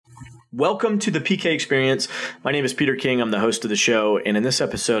Welcome to the PK Experience. My name is Peter King. I'm the host of the show. And in this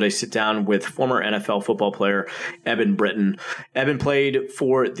episode, I sit down with former NFL football player Eben Britton. Eben played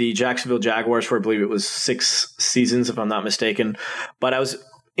for the Jacksonville Jaguars for, I believe it was 6 seasons, if I'm not mistaken. But I was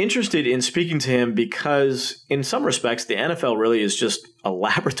interested in speaking to him because in some respects, the NFL really is just a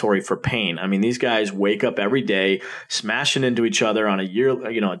laboratory for pain. I mean, these guys wake up every day smashing into each other on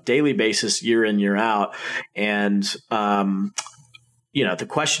a daily basis, year in, year out. And, the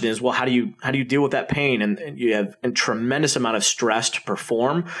question is, well, how do you deal with that pain? And you have a tremendous amount of stress to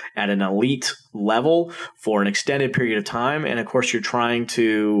perform at an elite level for an extended period of time. And of course, you're trying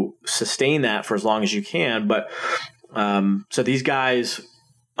to sustain that for as long as you can. But so these guys,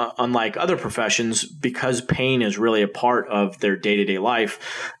 unlike other professions, because pain is really a part of their day-to-day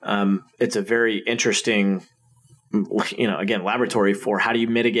life, it's a very interesting laboratory for how do you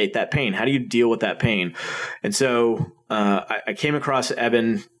mitigate that pain? How do you deal with that pain? And so I came across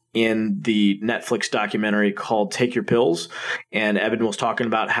Eben in the Netflix documentary called Take Your Pills. And Eben was talking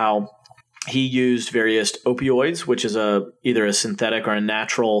about how he used various opioids, which is either a synthetic or a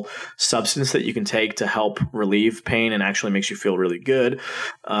natural substance that you can take to help relieve pain and actually makes you feel really good.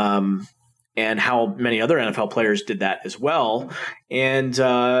 And how many other NFL players did that as well, and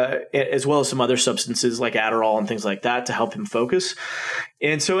as well as some other substances like Adderall and things like that to help him focus.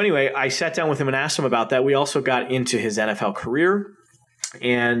 And so anyway, I sat down with him and asked him about that. We also got into his NFL career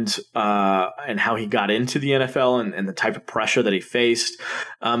and how he got into the NFL and the type of pressure that he faced.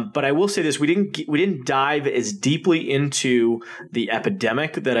 But I will say this: we didn't dive as deeply into the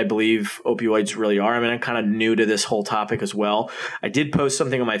epidemic that I believe opioids really are. I mean, I'm kind of new to this whole topic as well. I did post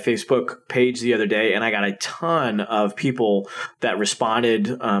something on my Facebook page the other day, and I got a ton of people that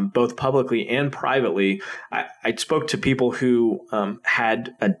responded, both publicly and privately. I spoke to people who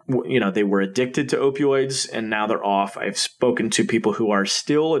they were addicted to opioids and now they're off. I've spoken to people who are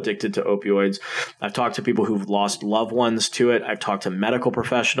still addicted to opioids. I've talked to people who've lost loved ones to it. I've talked to medical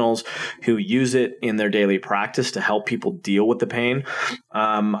professionals who use it in their daily practice to help people deal with the pain.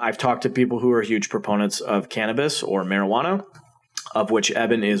 I've talked to people who are huge proponents of cannabis or marijuana, of which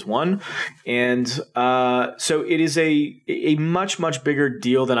Eben is one. And so it is a much, much bigger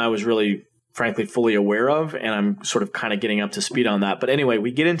deal than I was really frankly fully aware of, and I'm sort of kind of getting up to speed on that. But anyway,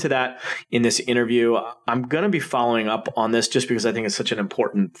 we get into that in this interview. I'm going to be following up on this just because I think it's such an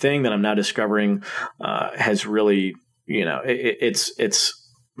important thing that I'm now discovering has really, it's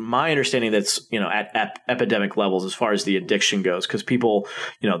my understanding that's, at epidemic levels as far as the addiction goes, because people,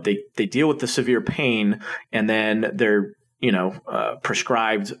 they deal with the severe pain and then they're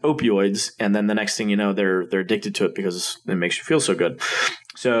prescribed opioids. And then the next thing you know, they're addicted to it because it makes you feel so good.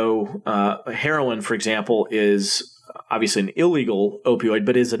 So heroin, for example, is obviously an illegal opioid,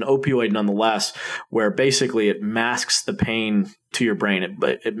 but is an opioid nonetheless, where basically it masks the pain to your brain.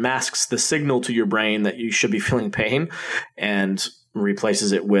 It masks the signal to your brain that you should be feeling pain and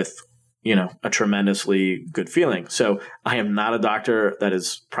replaces it with a tremendously good feeling. So I am not a doctor. That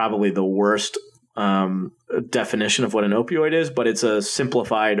is probably the worst definition of what an opioid is, but it's a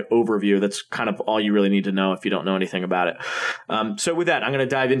simplified overview. That's kind of all you really need to know if you don't know anything about it. So with that, I'm going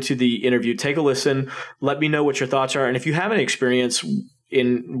to dive into the interview. Take a listen. Let me know what your thoughts are. And if you have any experience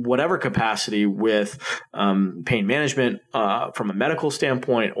in whatever capacity with pain management from a medical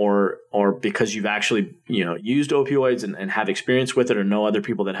standpoint, or because you've actually used opioids and have experience with it, or know other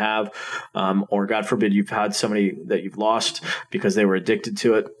people that have, or God forbid you've had somebody that you've lost because they were addicted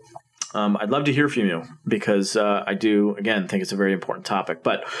to it, I'd love to hear from you because I do, again, think it's a very important topic.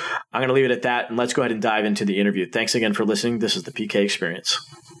 But I'm going to leave it at that, and let's go ahead and dive into the interview. Thanks again for listening. This is the PK Experience.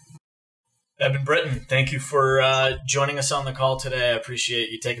 Eben Britton, thank you for joining us on the call today. I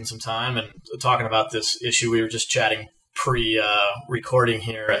appreciate you taking some time and talking about this issue. We were just chatting pre-recording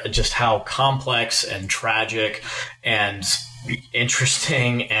here, just how complex and tragic and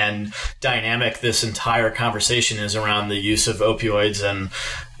interesting and dynamic this entire conversation is around the use of opioids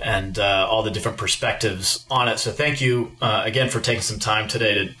and all the different perspectives on it. So thank you again for taking some time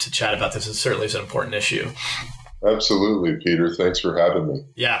today to chat about this. It certainly is an important issue. Absolutely, Peter. Thanks for having me.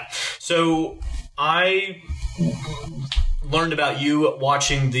 Yeah. So I learned about you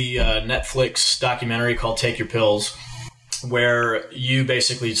watching the Netflix documentary called Take Your Pills, where you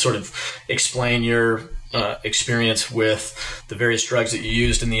basically sort of explain your experience with the various drugs that you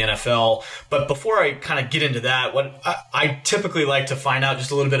used in the NFL. But before I kind of get into that, what I typically like to find out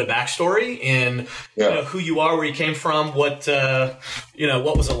just a little bit of backstory in who you are, where you came from, what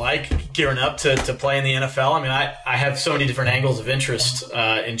was it like gearing up to play in the NFL. I mean, I have so many different angles of interest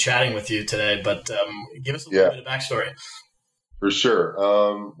in chatting with you today, but give us a little bit of backstory. For sure.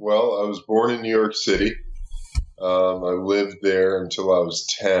 Well, I was born in New York City. I lived there until I was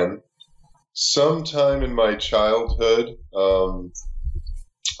 10. sometime in my childhood,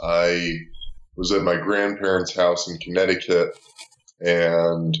 I was at my grandparents' house in Connecticut,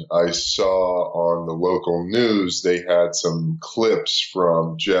 and I saw on the local news they had some clips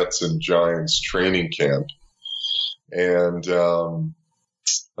from Jets and Giants training camp. And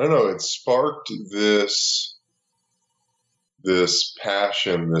I don't know, it sparked this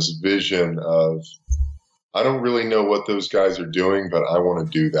passion, this vision of, I don't really know what those guys are doing, but I want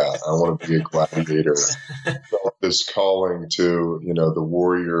to do that. I want to be a gladiator. Felt this calling to, the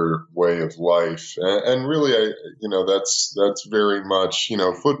warrior way of life. And really, that's very much,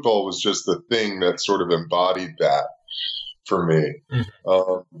 football was just the thing that sort of embodied that for me.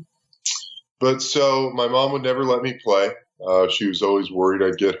 But so my mom would never let me play. She was always worried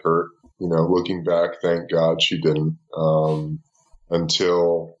I'd get hurt. Looking back, thank God she didn't.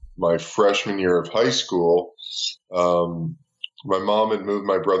 Until my freshman year of high school, my mom had moved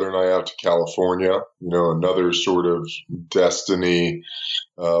my brother and I out to California, another sort of destiny,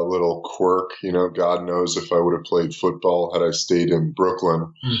 little quirk. God knows if I would have played football had I stayed in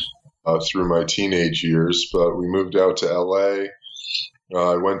Brooklyn through my teenage years. But we moved out to LA.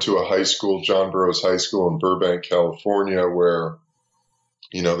 I went to a high school, John Burroughs High School in Burbank, California, where,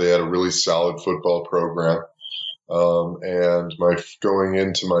 they had a really solid football program. And going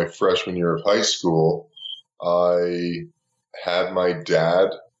into my freshman year of high school, I had my dad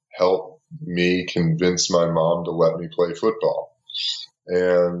help me convince my mom to let me play football.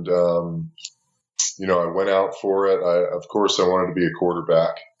 And, I went out for it. Of course, I wanted to be a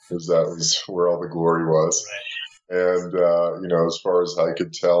quarterback because that was where all the glory was. And, as far as I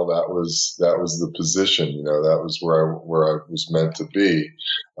could tell, that was the position, that was where I was meant to be.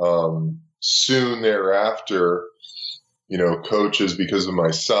 Soon thereafter, coaches, because of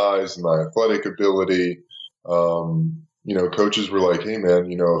my size and my athletic ability, coaches were like, hey man,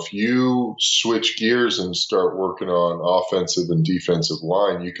 if you switch gears and start working on offensive and defensive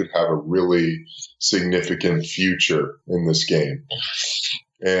line, you could have a really significant future in this game.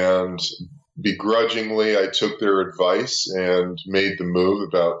 And begrudgingly, I took their advice and made the move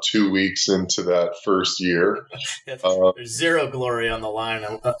about 2 weeks into that first year. There's zero glory on the line.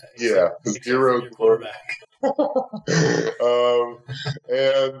 Zero glory. But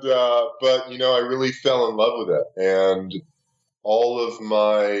I really fell in love with it, and all of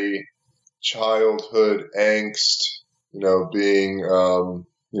my childhood angst, being,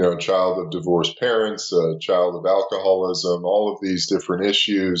 a child of divorced parents, a child of alcoholism, all of these different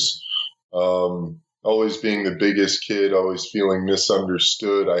issues, always being the biggest kid, always feeling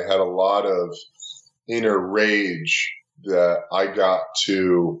misunderstood. I had a lot of inner rage that I got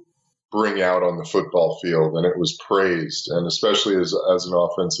to bring out on the football field, and it was praised. And especially as an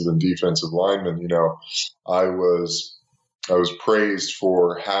offensive and defensive lineman, I was praised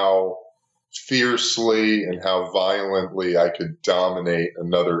for how fiercely and how violently I could dominate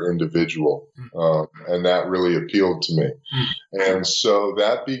another individual. And that really appealed to me. And so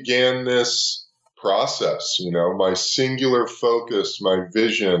that began this process. My singular focus, my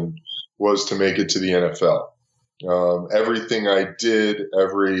vision was to make it to the NFL. Everything I did,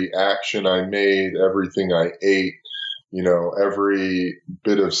 every action I made, everything I ate, every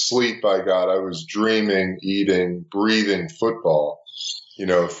bit of sleep I got, I was dreaming, eating, breathing football.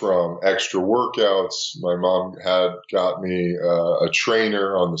 From extra workouts, my mom had got me a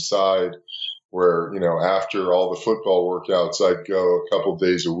trainer on the side where, after all the football workouts, I'd go a couple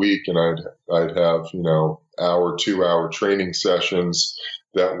days a week and I'd have, 2-hour training sessions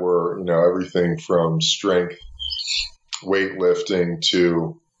that were, everything from strength, weightlifting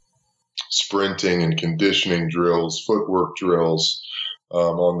to sprinting and conditioning drills, footwork drills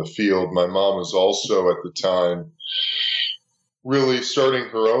on the field. My mom was also at the time really starting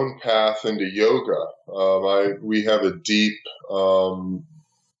her own path into yoga. We have a deep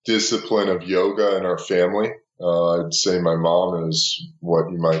discipline of yoga in our family. I'd say my mom is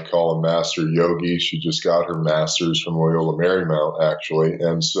what you might call a master yogi. She just got her master's from Loyola Marymount, actually.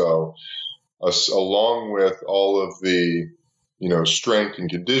 And so along with all of the, strength and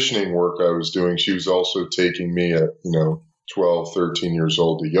conditioning work I was doing, she was also taking me at, 12, 13 years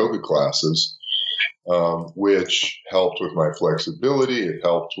old to yoga classes, which helped with my flexibility. It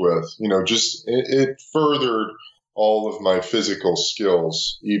helped with, it furthered all of my physical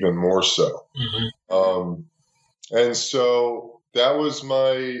skills even more so. And so that was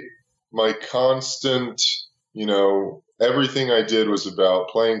my constant, everything I did was about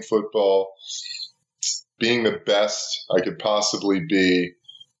playing football, being the best I could possibly be,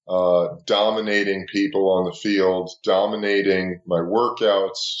 dominating people on the field, dominating my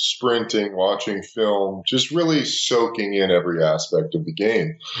workouts, sprinting, watching film, just really soaking in every aspect of the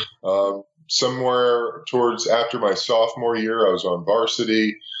game. somewhere towards after my sophomore year, I was on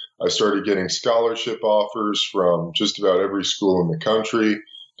varsity. I started getting scholarship offers from just about every school in the country,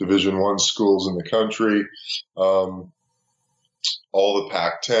 Division I schools in the country, all the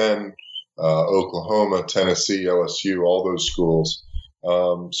Pac-10, Oklahoma, Tennessee, LSU, all those schools.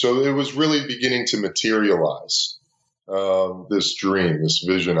 So it was really beginning to materialize, this dream, this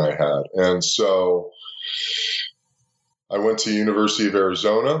vision I had. And so I went to University of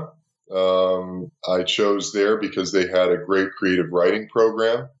Arizona. I chose there because they had a great creative writing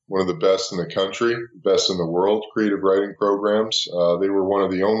program, one of the best in the country, best in the world creative writing programs. They were one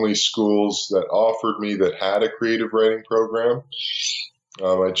of the only schools that offered me that had a creative writing program.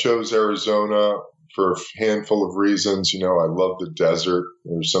 I chose Arizona for a handful of reasons. I love the desert.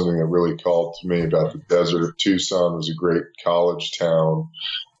 There's something that really called to me about the desert. Tucson was a great college town.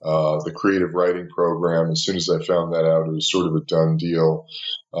 The creative writing program, as soon as I found that out, it was sort of a done deal.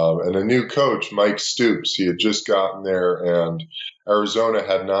 And a new coach, Mike Stoops, he had just gotten there, and Arizona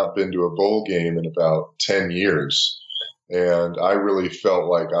had not been to a bowl game in about 10 years. And I really felt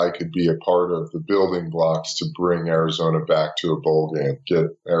like I could be a part of the building blocks to bring Arizona back to a bowl game, get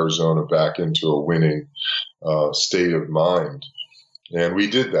Arizona back into a winning state of mind. And we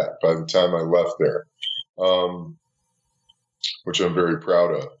did that by the time I left there, which I'm very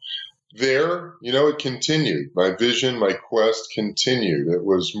proud of. There, it continued. My vision, my quest continued. It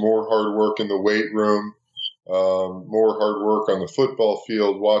was more hard work in the weight room, more hard work on the football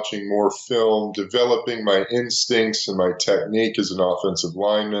field, watching more film, developing my instincts and my technique as an offensive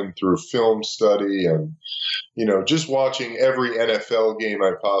lineman through film study and, just watching every NFL game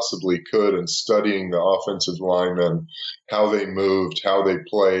I possibly could and studying the offensive linemen, how they moved, how they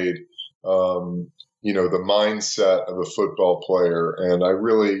played, the mindset of a football player. And I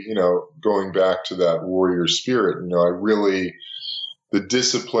really, going back to that warrior spirit, the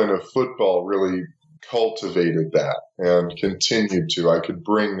discipline of football really cultivated that and continued to. I could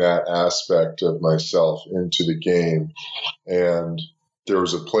bring that aspect of myself into the game, and there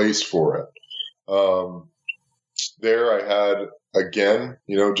was a place for it. There I had, again,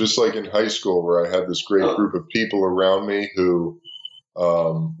 just like in high school where I had this great group of people around me who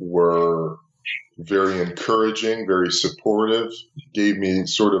were very encouraging, very supportive, gave me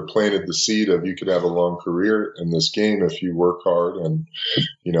sort of planted the seed of you could have a long career in this game if you work hard and,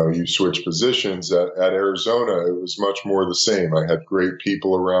 you switch positions. At Arizona, it was much more the same. I had great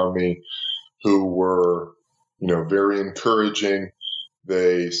people around me who were, very encouraging.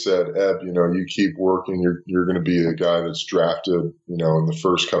 They said, Eb, you keep working. You're going to be the guy that's drafted, in the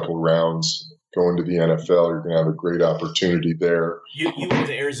first couple of rounds. Going to the NFL, you're going to have a great opportunity there. You went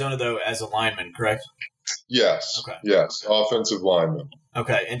to Arizona, though, as a lineman, correct? Yes. Okay. Yes, offensive lineman.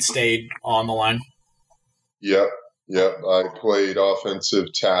 Okay, and stayed on the line? Yep. I played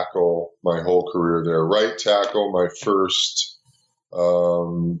offensive tackle my whole career there. Right tackle my first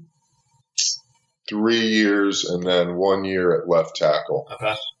 3 years, and then 1 year at left tackle.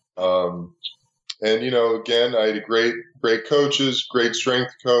 Okay. And, again, I had great coaches, great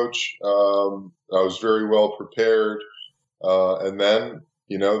strength coach. I was very well prepared. And then,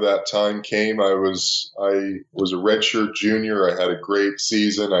 that time came. I was a redshirt junior. I had a great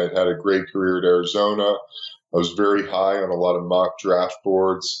season. I had a great career at Arizona. I was very high on a lot of mock draft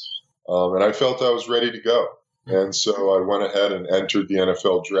boards. And I felt I was ready to go. And so I went ahead and entered the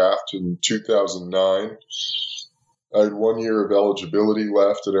NFL draft in 2009. I had 1 year of eligibility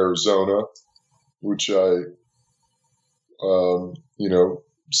left at Arizona, which I,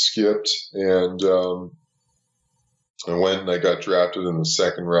 skipped, and I went and I got drafted in the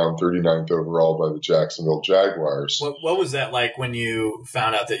second round, 39th overall by the Jacksonville Jaguars. What was that like when you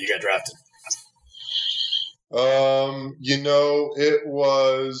found out that you got drafted?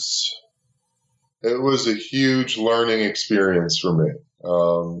 It was a huge learning experience for me.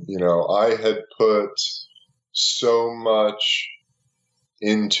 I had put so much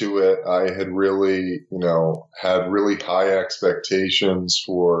into it. I had really, had really high expectations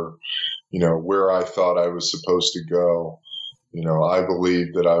for, where I thought I was supposed to go. I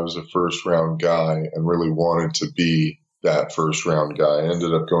believed that I was a first round guy and really wanted to be that first round guy. I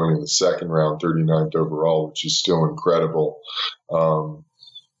ended up going in the second round, 39th overall, which is still incredible. And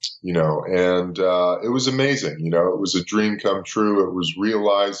it was amazing. It was a dream come true. It was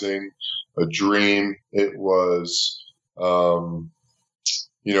realizing a dream. It was,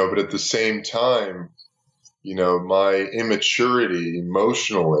 but at the same time, my immaturity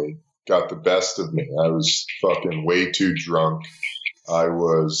emotionally got the best of me. I was fucking way too drunk. I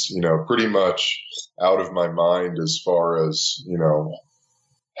was, pretty much out of my mind as far as,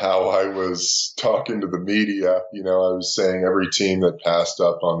 how I was talking to the media. I was saying every team that passed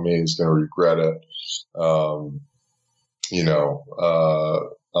up on me is going to regret it. I'm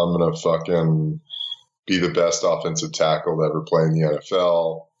going to fucking be the best offensive tackle to ever play in the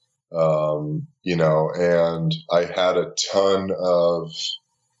NFL. And I had a ton of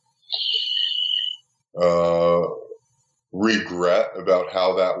regret about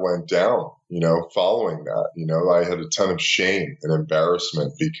how that went down, following that. I had a ton of shame and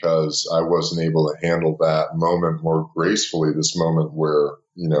embarrassment because I wasn't able to handle that moment more gracefully, this moment where,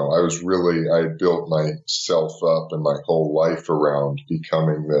 I had built myself up and my whole life around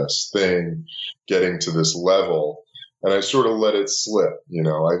becoming this thing, getting to this level. And I sort of let it slip,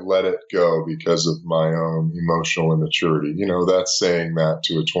 I let it go because of my own emotional immaturity. That's saying that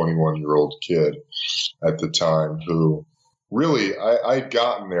to a 21-year-old kid at the time who really, I'd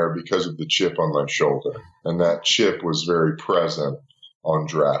gotten there because of the chip on my shoulder. And that chip was very present on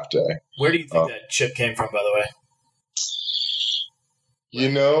draft day. Where do you think that chip came from, by the way?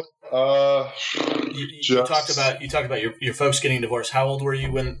 You talked about your folks getting divorced. How old were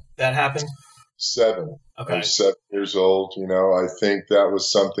you when that happened? 7. Okay. I was 7 years old. I think that was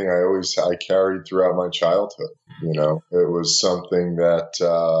something I carried throughout my childhood. It was something that,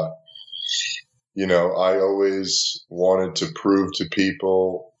 I always wanted to prove to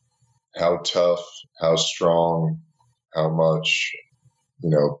people how tough, how strong, how much,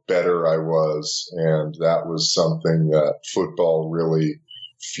 better I was. And that was something that football really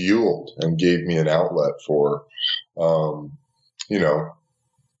fueled and gave me an outlet for.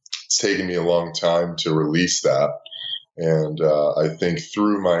 It's taken me a long time to release that. And I think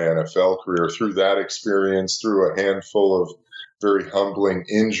through my NFL career, through that experience, through a handful of very humbling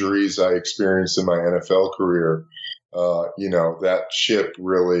injuries I experienced in my NFL career, that chip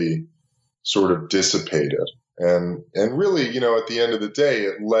really sort of dissipated. And really, at the end of the day,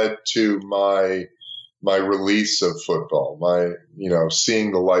 it led to my release of football, my,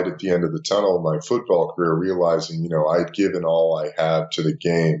 seeing the light at the end of the tunnel of my football career, realizing, I'd given all I had to the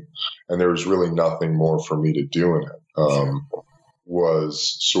game and there was really nothing more for me to do in it.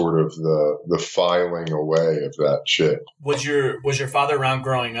 Was sort of the filing away of that chip. Was your father around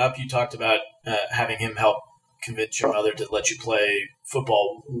growing up? You talked about having him help convince your mother to let you play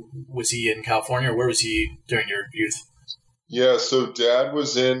football. Was he in California, or where was he during your youth? Yeah, so Dad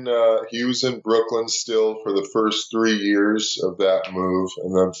was he was in Brooklyn still for the first 3 years of that move.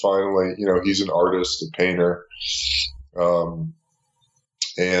 And then finally, he's an artist, a painter.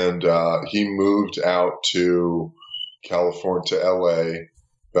 And he moved out to California, to LA,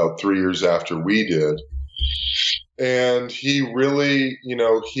 about 3 years after we did. And he really,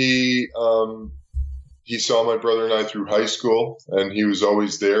 he saw my brother and I through high school, and he was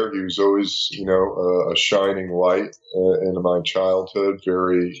always there. He was always, a shining light in my childhood.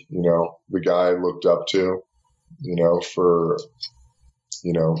 Very, the guy I looked up to, for,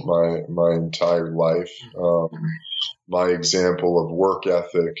 my entire life. My example of work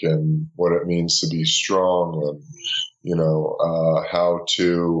ethic and what it means to be strong, and, how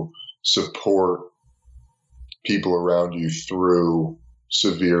to support people around you through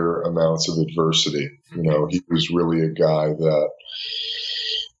severe amounts of adversity. He was really a guy that,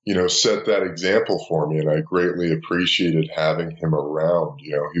 set that example for me, and I greatly appreciated having him around.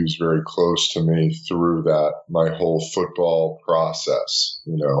 He was very close to me through that, my whole football process,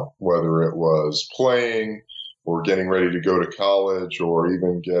 whether it was playing or getting ready to go to college or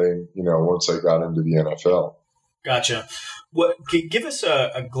even getting, once I got into the NFL. Gotcha. Give us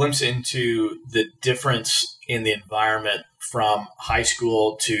a glimpse into the difference in the environment from high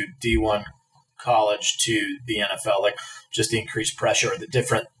school to D1 college to the NFL, like just the increased pressure,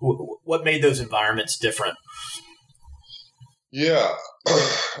 what made those environments different? Yeah.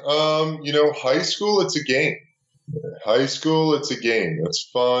 High school, it's a game. It's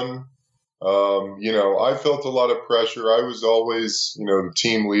fun. I felt a lot of pressure. I was always, the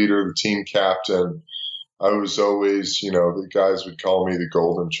team leader, the team captain. I was always, the guys would call me the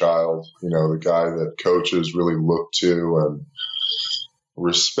golden child, the guy that coaches really looked to and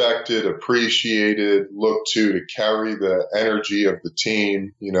respected, appreciated, looked to carry the energy of the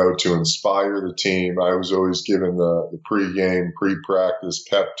team, to inspire the team. I was always given the pregame, pre-practice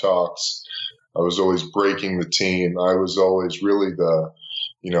pep talks. I was always breaking the team. I was always really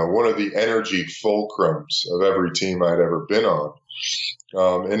one of the energy fulcrums of every team I'd ever been on.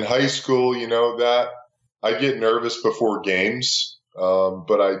 In high school, that I get nervous before games,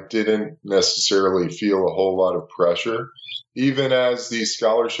 but I didn't necessarily feel a whole lot of pressure, even as these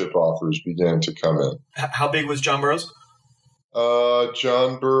scholarship offers began to come in. How big was John Burroughs?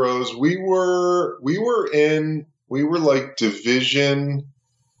 John Burroughs, we were like Division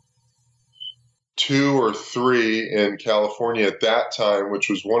 2 or 3 in California at that time, which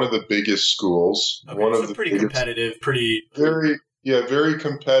was one of the biggest schools. Okay, one so of the pretty biggest, competitive, very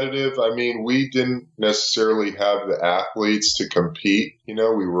competitive. I mean, we didn't necessarily have the athletes to compete. We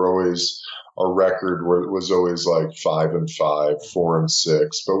were always, our record was always like 5-5,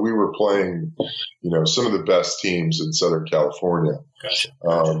 4-6, but we were playing, some of the best teams in Southern California. Gotcha.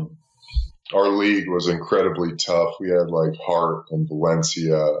 Our league was incredibly tough. We had like Hart and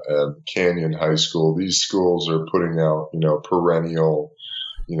Valencia and Canyon High School. These schools are putting out, perennial,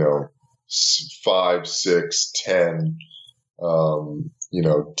 5, 6, 10,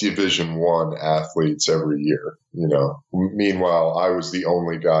 Division I athletes every year. Meanwhile, I was the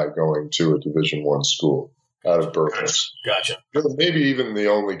only guy going to a Division I school out of Berkeley. Gotcha. Maybe even the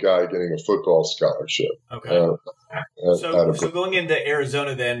only guy getting a football scholarship. Okay. So going into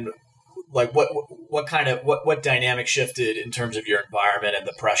Arizona then, like what dynamic shifted in terms of your environment and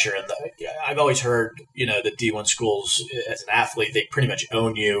the pressure and I've always heard, the D1 schools as an athlete, they pretty much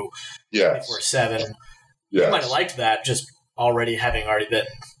own you 24/7. Yes. You might have liked that just having already been,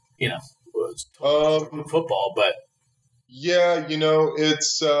 football, but yeah,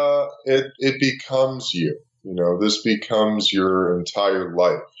 it's it becomes you. This becomes your entire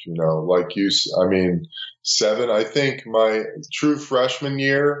life. Like I mean, 7. I think my true freshman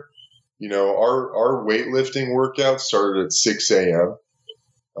year, our weightlifting workout started at 6 a.m.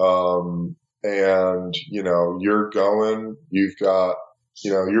 And you're going. You've got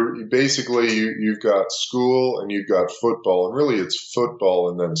you've got school and you've got football, and really it's football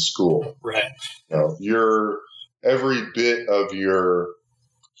and then school. Right. Every bit of your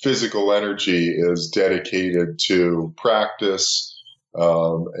physical energy is dedicated to practice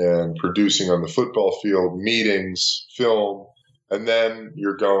and producing on the football field, meetings, film, and then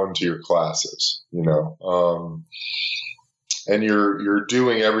you're going to your classes, and you're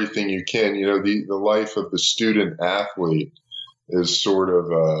doing everything you can. The life of the student athlete is sort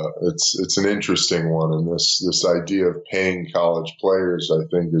of it's an interesting one, and this idea of paying college players, I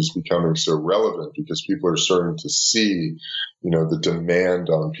think, is becoming so relevant because people are starting to see, the demand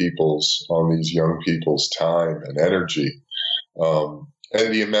on these young people's time and energy,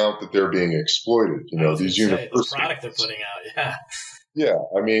 and the amount that they're being exploited. These universities, the product they're putting out, yeah.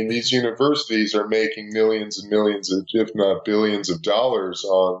 I mean, these universities are making millions and millions, if not billions, of dollars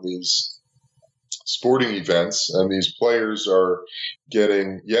on these sporting events, and these players are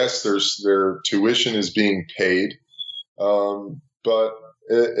getting, their tuition is being paid, but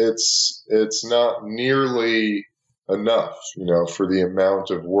it's not nearly enough, for the amount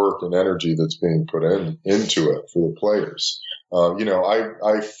of work and energy that's being put into it for the players.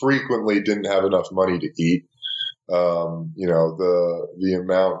 I frequently didn't have enough money to eat.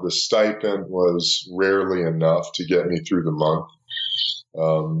 The stipend was rarely enough to get me through the month.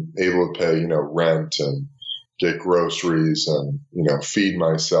 Able to pay, rent and get groceries and, feed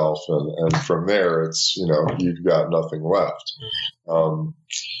myself. And from there, it's, you've got nothing left.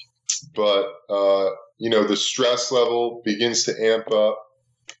 But the stress level begins to amp up.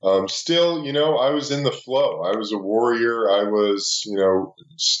 Still, I was in the flow. I was a warrior. I was,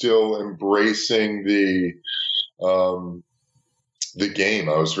 still embracing the game.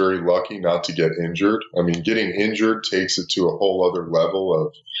 I was very lucky not to get injured. I mean, getting injured takes it to a whole other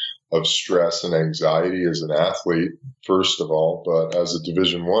level of stress and anxiety as an athlete, first of all. But as a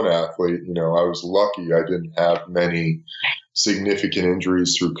Division I athlete, I was lucky. I didn't have many significant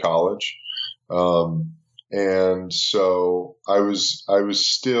injuries through college. And so I was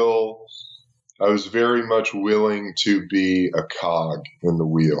very much willing to be a cog in the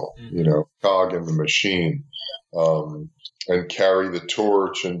wheel, cog in the machine, and carry the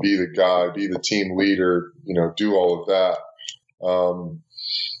torch and be the guy, be the team leader, do all of that.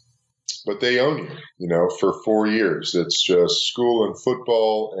 But they own you, for 4 years. It's just school and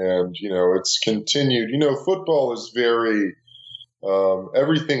football, and, it's continued. Football is very,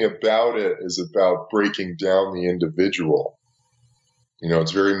 everything about it is about breaking down the individual.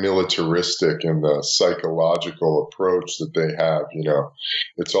 It's very militaristic in the psychological approach that they have.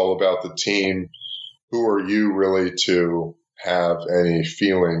 It's all about the team. Who are you really to have any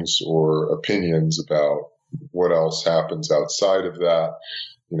feelings or opinions about what else happens outside of that?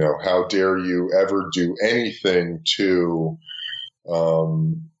 How dare you ever do anything to,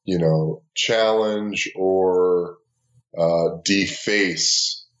 challenge or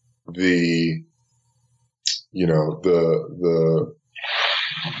deface the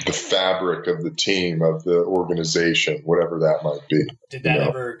fabric of the team, of the organization, whatever that might be. Did that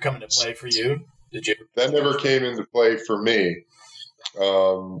ever come into play for you? That never came into play for me,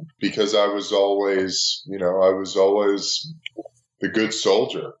 because I was always the good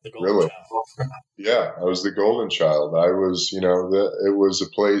soldier, The golden really. child. Yeah, I was the golden child. I was, it was a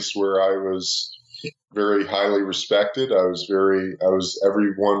place where I was very highly respected.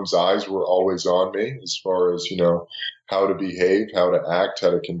 Everyone's eyes were always on me as far as, how to behave, how to act, how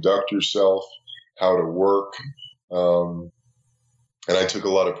to conduct yourself, how to work. And I took a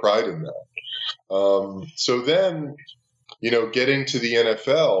lot of pride in that. So then, getting to the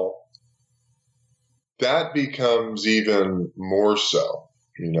NFL, that becomes even more so.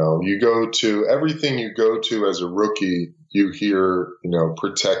 You go to everything you go to as a rookie, you hear,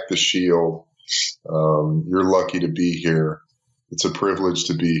 protect the shield. You're lucky to be here. It's a privilege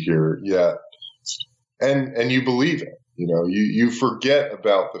to be here. Yeah. And you believe it. You forget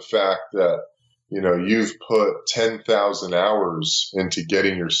about the fact that, you've put 10,000 hours into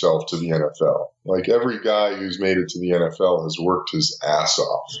getting yourself to the NFL. Like every guy who's made it to the NFL has worked his ass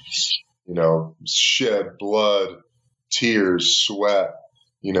off, shed blood, tears, sweat,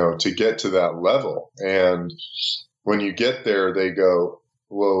 to get to that level. And when you get there, they go,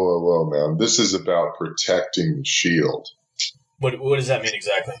 whoa, man, this is about protecting the shield. What does that mean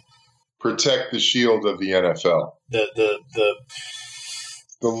exactly? Protect the shield of the NFL. The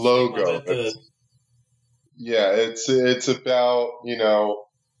logo. Yeah, it's about,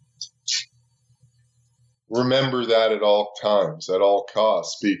 remember that at all times, at all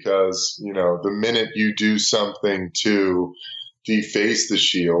costs, because, the minute you do something to deface the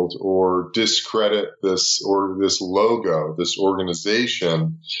shield or discredit this logo, this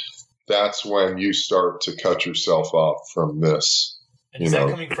organization, that's when you start to cut yourself off from this. And is that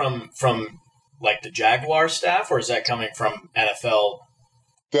coming from like the Jaguar staff, or is that coming from NFL?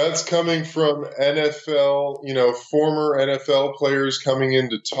 That's coming from NFL, former NFL players coming in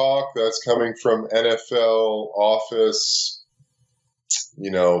to talk. That's coming from NFL office,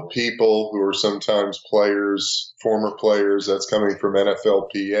 people who are sometimes players, former players. That's coming from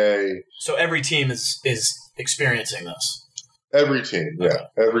NFLPA. So every team is experiencing this. Every team, yeah.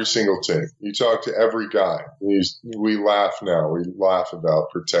 Every single team. You talk to every guy. We laugh now. We laugh about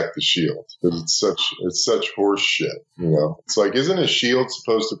protect the shield because it's such horse shit. It's like, isn't a shield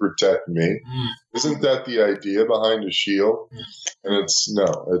supposed to protect me? Isn't that the idea behind a shield? And it's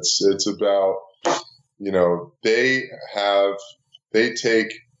about, they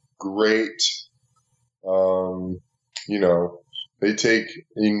take great,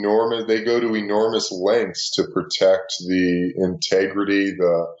 they go to enormous lengths to protect the integrity,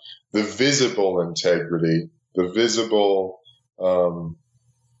 the visible integrity, the visible,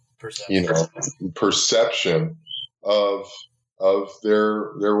 perception of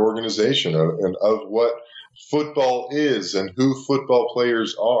their organization and of what football is and who football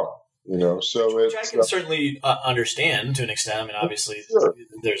players are. Which I can certainly understand to an extent. I mean, obviously, sure,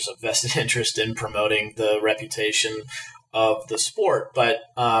 there's a vested interest in promoting the reputation of the sport, but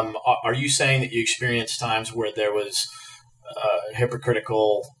are you saying that you experienced times where there was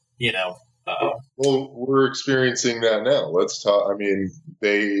hypocritical, Well, we're experiencing that now. Let's talk. I mean,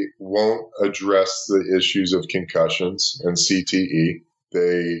 they won't address the issues of concussions and CTE.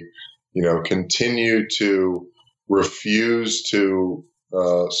 They, continue to refuse to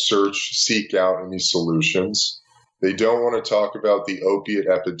seek out any solutions. They don't want to talk about the opiate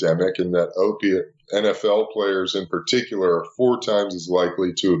epidemic, and that NFL players in particular are 4 times as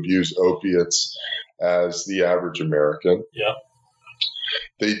likely to abuse opiates as the average American. Yeah.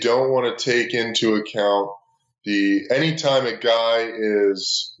 They don't want to take into account anytime a guy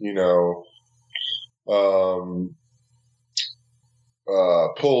is,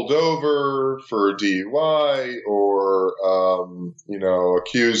 pulled over for a DUI or,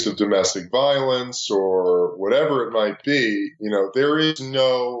 accused of domestic violence or whatever it might be,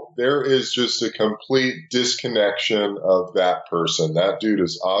 there is just a complete disconnection of that person. That dude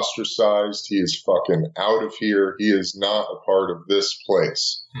is ostracized. He is fucking out of here. He is not a part of this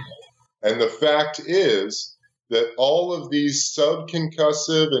place. And the fact is that all of these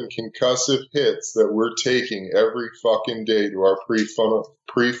subconcussive and concussive hits that we're taking every fucking day to our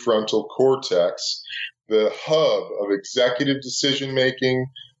prefrontal cortex, the hub of executive decision-making,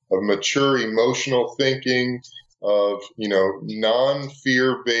 of mature emotional thinking, of,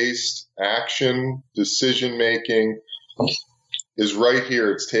 non-fear-based action decision-making is right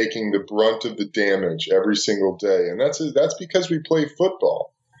here. It's taking the brunt of the damage every single day. And that's because we play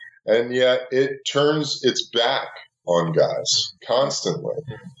football. And yet it turns its back on guys constantly.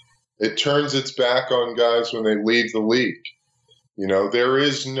 It turns its back on guys when they leave the league.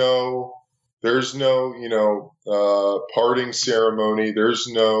 There's no, parting ceremony. There's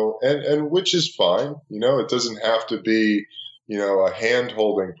no, and which is fine. It doesn't have to be, a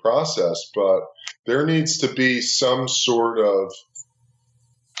hand-holding process, but there needs to be some sort of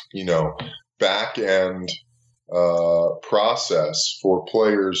back end process for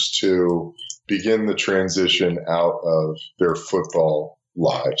players to begin the transition out of their football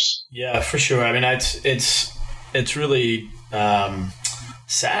lives. Yeah, for sure. I mean, it's really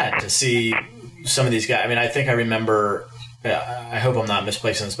sad to see some of these guys. I mean, I think I remember. I hope I'm not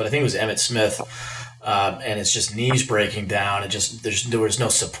misplacing this, but I think it was Emmitt Smith, and it's just knees breaking down, and just there was no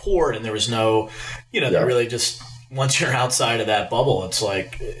support, and there was no, that really just. Once you're outside of that bubble, it's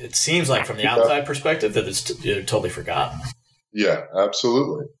like it seems like from the outside perspective that it's totally forgotten. Yeah,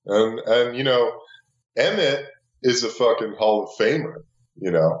 absolutely. And Emmitt is a fucking Hall of Famer,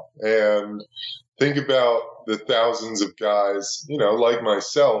 and think about the thousands of guys, like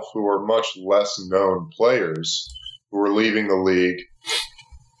myself, who are much less known players who are leaving the league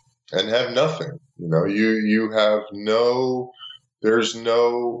and have nothing. You have there's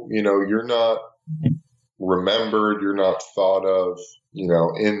no, you're not remembered, you're not thought of,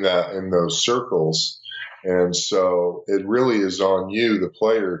 in those circles. And so it really is on you, the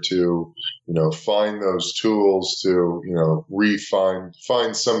player, to, find those tools to,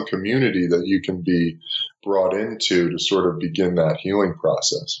 find some community that you can be brought into to sort of begin that healing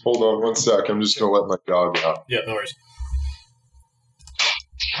process. Hold on one sec. I'm just going to let my dog out. Yeah, no worries.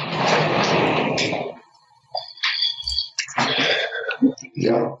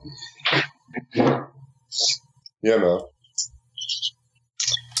 Yeah. Yeah, man.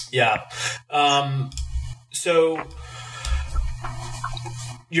 Yeah. So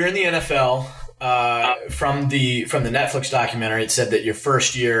you're in the NFL. From the Netflix documentary, it said that your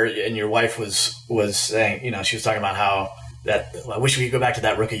first year and your wife was saying, she was talking about how that I wish we could go back to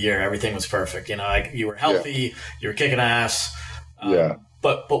that rookie year. Everything was perfect. You were healthy, you were kicking ass. Yeah.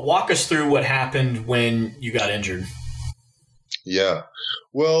 But walk us through what happened when you got injured. Yeah.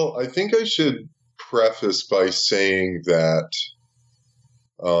 Well, I think I should preface by saying that,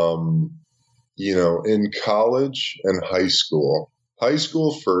 in college and high school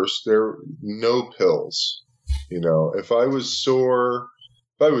first, there were no pills. If I was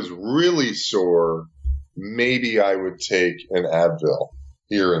really sore, maybe I would take an Advil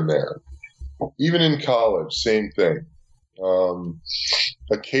here and there. Even in college, same thing.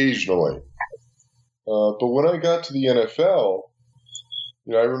 Occasionally. But when I got to the NFL,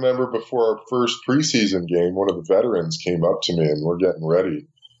 I remember before our first preseason game, one of the veterans came up to me and we're getting ready.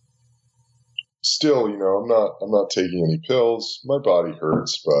 Still, I'm not taking any pills. My body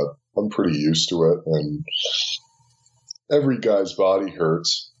hurts, but I'm pretty used to it. And every guy's body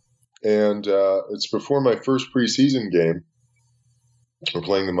hurts. And it's before my first preseason game. We're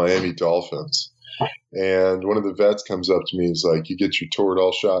playing the Miami Dolphins. And one of the vets comes up to me. He's like, "You get your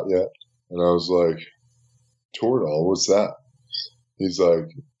Toradol shot yet?" And I was like, "Toradol? What's that?" He's like,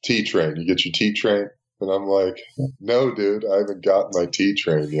 "T-Train. You get your T-Train?" And I'm like, "No, dude, I haven't gotten my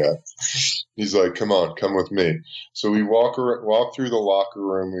T-Train yet." He's like, "Come on, come with me." So we walk through the locker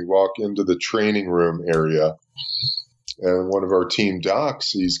room. We walk into the training room area. And one of our team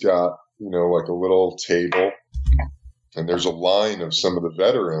docs, he's got, like a little table. And there's a line of some of the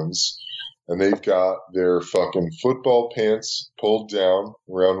veterans. And they've got their fucking football pants pulled down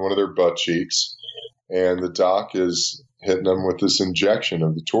around one of their butt cheeks. And the doc is hitting them with this injection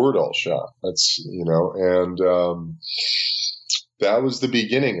of the Toradol shot. That's, and that was the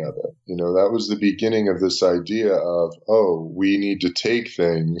beginning of it. That was the beginning of this idea of, we need to take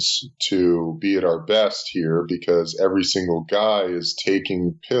things to be at our best here because every single guy is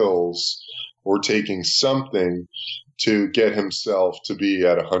taking pills or taking something to get himself to be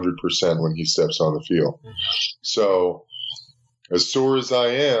at 100% when he steps on the field. So as sore as I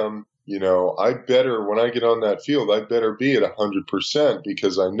am, when I get on that field, I better be at 100%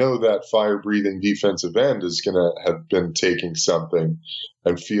 because I know that fire-breathing defensive end is going to have been taking something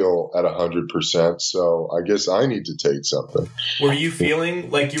and feel at 100%. So I guess I need to take something. Were you feeling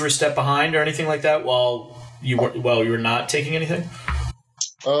like you were a step behind or anything like that while you were not taking anything?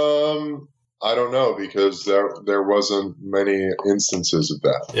 I don't know because there wasn't many instances of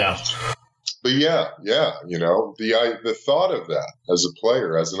that. Yeah. But yeah, the thought of that as a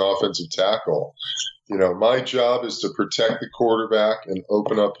player, as an offensive tackle, my job is to protect the quarterback and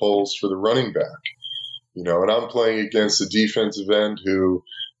open up holes for the running back, and I'm playing against a defensive end who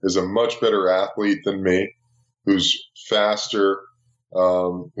is a much better athlete than me, who's faster,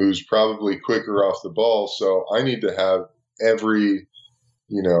 who's probably quicker off the ball. So I need to have every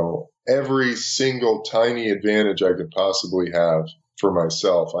single tiny advantage I could possibly have for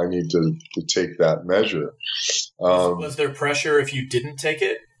myself. I need to take that measure. Was there pressure if you didn't take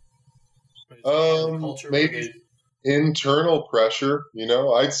it? Maybe. internal pressure.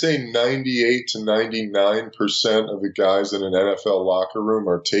 I'd say 98 to 99% of the guys in an NFL locker room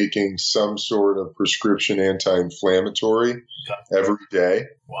are taking some sort of prescription anti-inflammatory every day.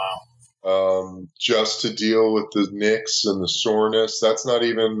 Wow. Just to deal with the nicks and the soreness. That's not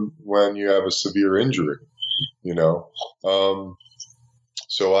even when you have a severe injury,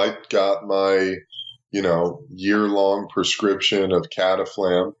 So I got my, year-long prescription of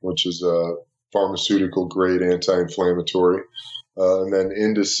Cataflam, which is a pharmaceutical grade anti-inflammatory, and then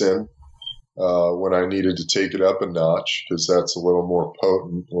Indocin when I needed to take it up a notch, because that's a little more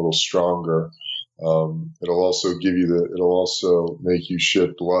potent, a little stronger. It'll also it'll also make you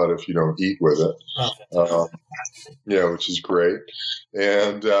shit blood if you don't eat with it. Which is great.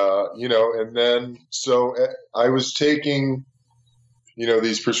 And, and then, so I was taking,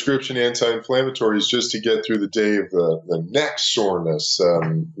 these prescription anti-inflammatories just to get through the day of the neck soreness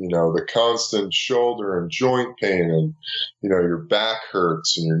and, the constant shoulder and joint pain and, your back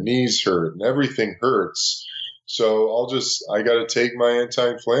hurts and your knees hurt and everything hurts. So I got to take my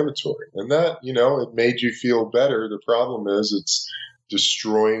anti-inflammatory, and that, it made you feel better. The problem is it's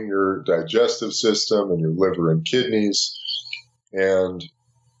destroying your digestive system and your liver and kidneys. And,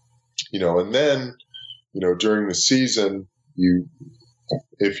 and then, during the season,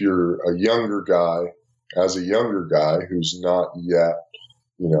 if you're a younger guy who's not yet,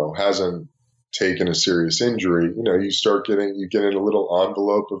 hasn't taken a serious injury, you get in a little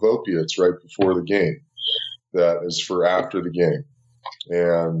envelope of opiates right before the game. That is for after the game.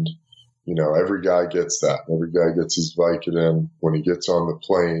 And, every guy gets that. Every guy gets his Vicodin when he gets on the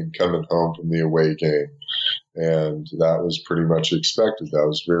plane coming home from the away game. And that was pretty much expected. That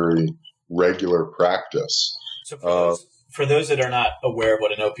was very regular practice. So for those that are not aware of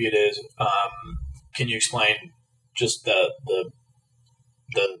what an opiate is, can you explain just the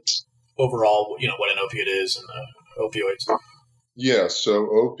overall, what an opiate is and the opioids? Yeah, so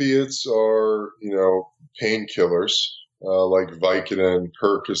opiates are, painkillers like Vicodin,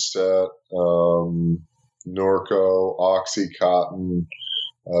 Percocet, Norco, Oxycontin.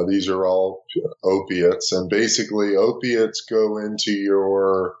 These are all opiates, and basically opiates go into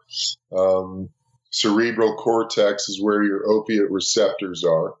your cerebral cortex, is where your opiate receptors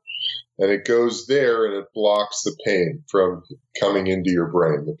are, and it goes there and it blocks the pain from coming into your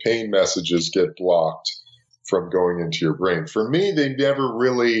brain. The pain messages get blocked from going into your brain. For me, they never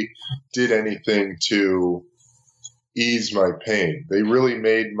really did anything to ease my pain. They really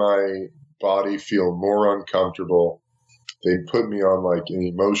made my body feel more uncomfortable. They put me on like an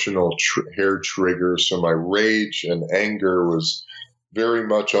emotional hair trigger. So my rage and anger was very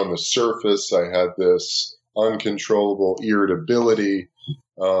much on the surface. I had this uncontrollable irritability,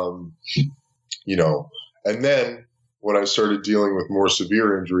 and then when I started dealing with more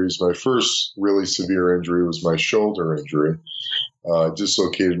severe injuries, my first really severe injury was my shoulder injury. I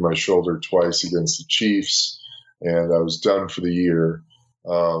dislocated my shoulder twice against the Chiefs, and I was done for the year.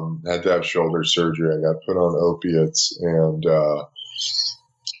 Had to have shoulder surgery. I got put on opiates, and, I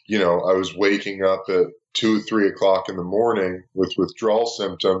was waking up at 2, 3 o'clock in the morning with withdrawal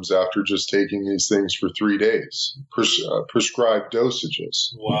symptoms after just taking these things for 3 days, prescribed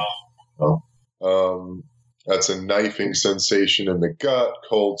dosages. Wow. That's a knifing sensation in the gut,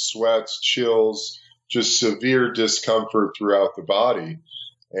 cold sweats, chills, just severe discomfort throughout the body.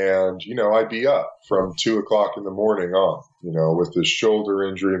 And, I'd be up from 2 o'clock in the morning on, with this shoulder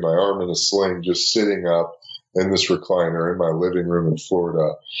injury, my arm in a sling, just sitting up in this recliner in my living room in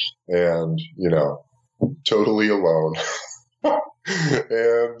Florida and, totally alone.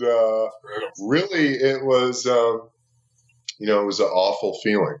 And really it was, it was an awful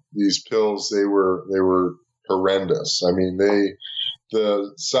feeling. These pills, they were horrendous. I mean,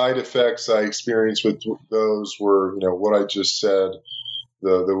 the side effects I experienced with those were, what I just said,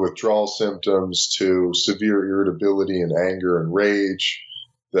 the withdrawal symptoms to severe irritability and anger and rage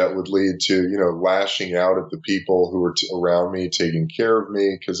that would lead to, lashing out at the people who were around me, taking care of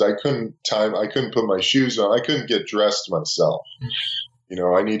me, because I couldn't put my shoes on. I couldn't get dressed myself.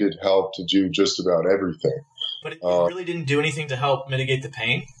 I needed help to do just about everything. But it really didn't do anything to help mitigate the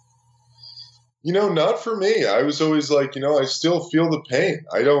pain? Not for me. I was always like, I still feel the pain.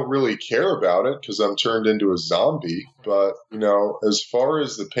 I don't really care about it because I'm turned into a zombie. But, as far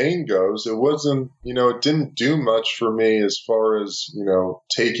as the pain goes, it wasn't, it didn't do much for me as far as,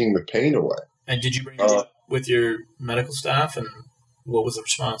 taking the pain away. And did you bring it up with your medical staff, and what was the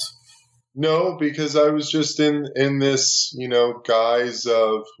response? No, because I was just in this, guise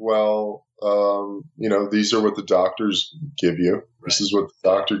of, these are what the doctors give you. Right. This is what the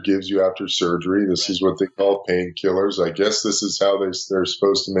doctor gives you after surgery. This is what they call painkillers. I guess this is how they're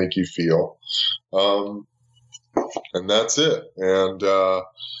supposed to make you feel. And that's it. And,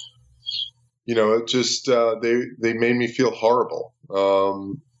 it just, they made me feel horrible,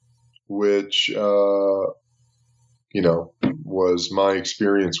 which, was my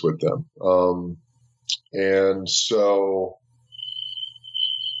experience with them. And so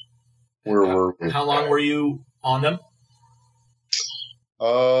where were we? How long were you on them?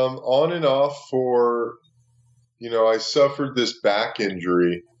 On and off for, I suffered this back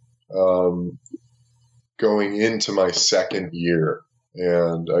injury, going into my second year,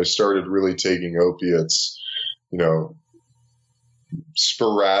 and I started really taking opiates,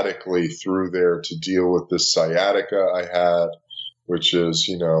 sporadically through there to deal with this sciatica I had, which is,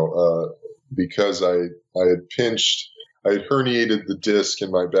 because I had herniated the disc in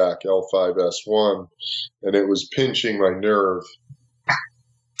my back, L5S1, and it was pinching my nerve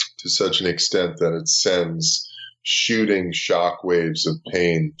to such an extent that it sends shooting shock waves of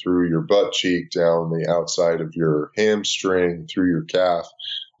pain through your butt cheek, down the outside of your hamstring, through your calf,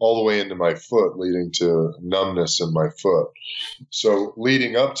 all the way into my foot, leading to numbness in my foot. So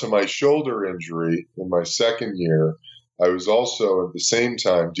leading up to my shoulder injury in my second year, I was also at the same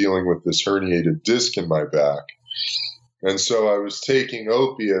time dealing with this herniated disc in my back. And so I was taking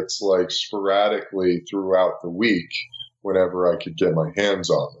opiates like sporadically throughout the week whenever I could get my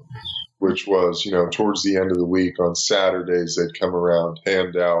hands on them, which was, towards the end of the week on Saturdays, they'd come around,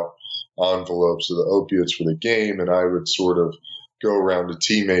 hand out envelopes of the opiates for the game, and I would sort of go around to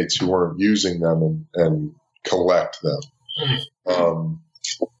teammates who weren't using them and collect them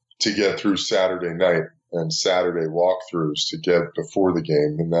to get through Saturday night and Saturday walkthroughs to get before the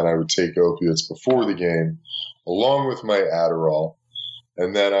game. And then I would take opiates before the game along with my Adderall,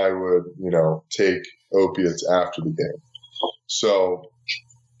 and then I would, take opiates after the game. So,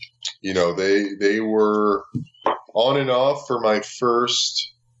 they were on and off for my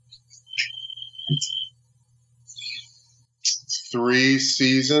first 3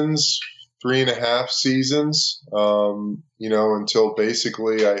 seasons, 3.5 seasons, until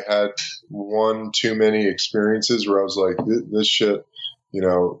basically I had one too many experiences where I was like, this shit,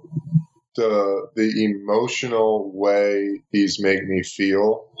 the emotional way these make me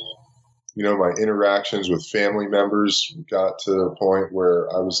feel, my interactions with family members got to the point where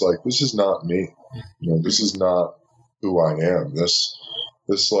I was like, this is not me. This is not who I am. This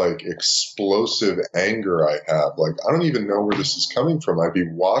like explosive anger I have, like, I don't even know where this is coming from. I'd be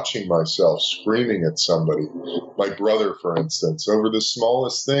watching myself screaming at somebody, my brother, for instance, over the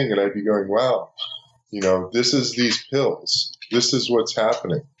smallest thing. And I'd be going, wow, this is these pills. This is what's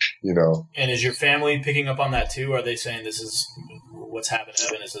happening, And is your family picking up on that too? Are they saying this is what's happened,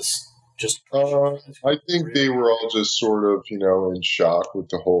 Evan? Is this just... I think they were all just sort of, in shock with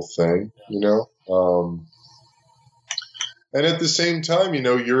the whole thing, and at the same time,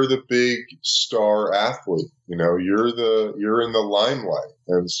 you're the big star athlete, you're in the limelight.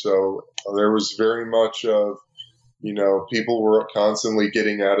 And so there was very much of, people were constantly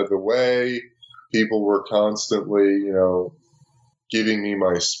getting out of the way. People were constantly, giving me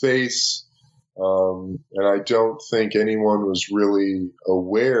my space. And I don't think anyone was really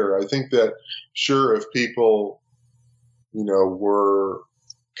aware. I think that, sure, if people, were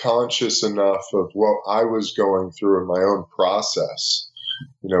conscious enough of what I was going through in my own process,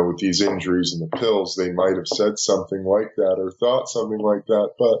 with these injuries and the pills, they might have said something like that or thought something like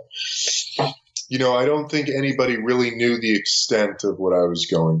that. But, I don't think anybody really knew the extent of what I was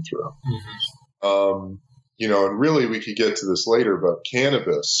going through. Mm-hmm. And really we could get to this later, but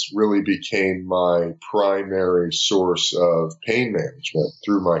cannabis really became my primary source of pain management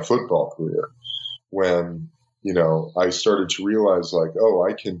through my football career. When, I started to realize, like, oh,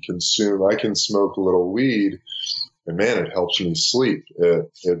 I can smoke a little weed, and man, it helps me sleep.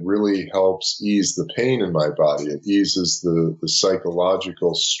 It really helps ease the pain in my body. It eases the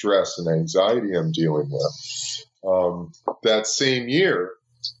psychological stress and anxiety I'm dealing with. That same year,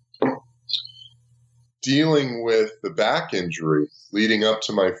 dealing with the back injury leading up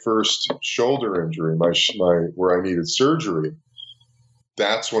to my first shoulder injury, my where I needed surgery,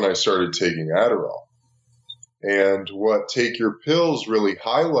 that's when I started taking Adderall. And what Take Your Pills really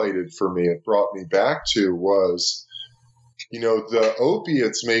highlighted for me, it brought me back to, was, the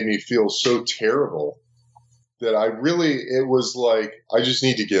opiates made me feel so terrible that it was like, I just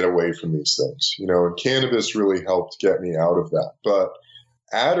need to get away from these things, and cannabis really helped get me out of that. But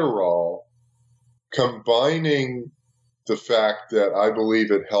Adderall, combining the fact that I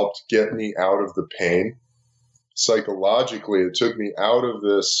believe it helped get me out of the pain psychologically, it took me out of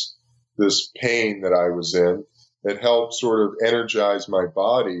this pain that I was in. It helped sort of energize my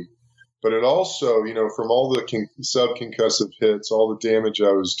body, but it also, from all the subconcussive hits, all the damage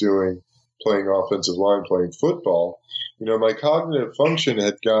I was doing, playing offensive line, playing football, my cognitive function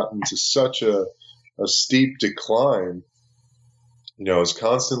had gotten to such a steep decline. I was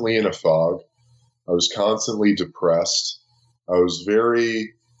constantly in a fog. I was constantly depressed. I was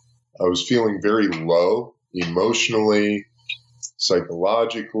feeling very low emotionally,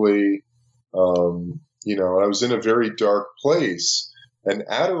 psychologically. I was in a very dark place, and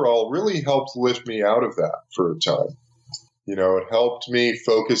Adderall really helped lift me out of that for a time. It helped me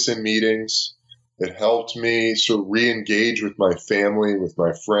focus in meetings. It helped me sort of re-engage with my family, with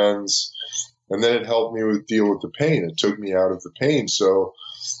my friends. And then it helped me deal with the pain. It took me out of the pain. So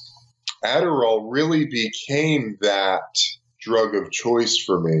Adderall really became that drug of choice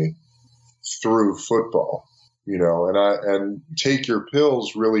for me through football, and Take Your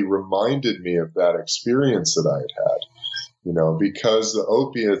Pills really reminded me of that experience that I had, because the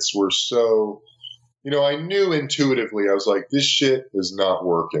opiates were so, I knew intuitively, I was like, this shit is not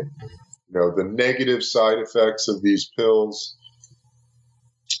working. The negative side effects of these pills,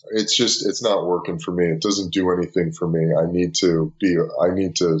 it's not working for me. It doesn't do anything for me. I need to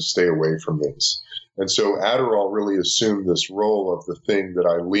stay away from these. And so Adderall really assumed this role of the thing that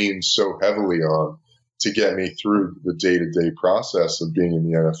I leaned so heavily on to get me through the day-to-day process of being in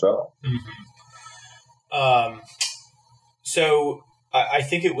the NFL. Mm-hmm. So I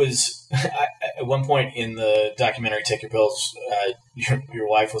think it was at one point in the documentary Take Your Pills, your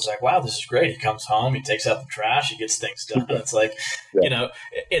wife was like, wow, this is great. He comes home, he takes out the trash, he gets things done. It's like,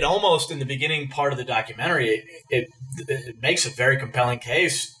 it almost in the beginning part of the documentary, it makes a very compelling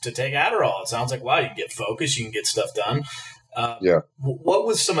case to take Adderall. It sounds like, wow, you can get focused, you can get stuff done. What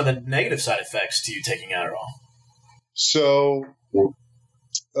was some of the negative side effects to you taking Adderall? So,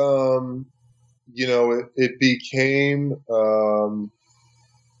 it became, I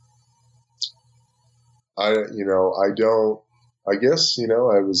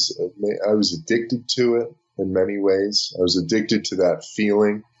was addicted to it in many ways. I was addicted to that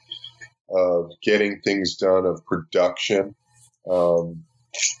feeling of getting things done, of production, of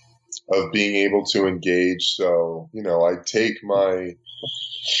being able to engage. So,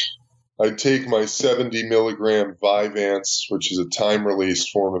 I'd take my 70 milligram Vyvanse, which is a time-released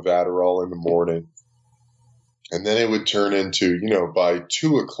form of Adderall, in the morning. And then it would turn into, by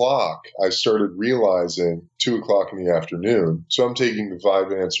 2 o'clock, I started realizing 2 o'clock in the afternoon. So I'm taking the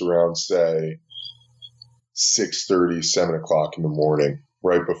Vyvanse around, say, 6:30, 7 o'clock in the morning,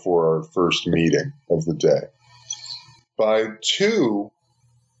 right before our first meeting of the day. By 2,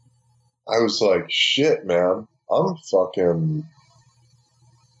 I was like, shit, man, I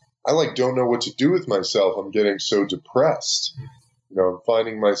don't know what to do with myself. I'm getting so depressed. I'm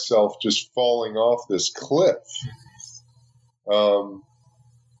finding myself just falling off this cliff.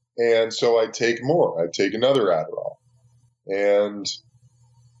 And so I take more. I take another Adderall. And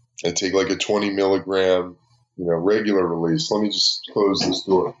I take like a 20 milligram, regular release. Let me just close this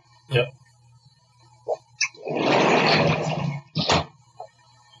door. Yep.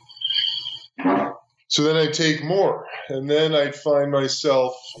 So then I'd take more, and then I'd find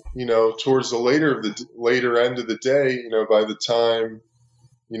myself, towards the later end of the day, by the time,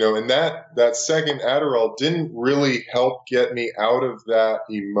 and that second Adderall didn't really help get me out of that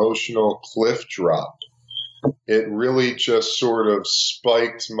emotional cliff drop. It really just sort of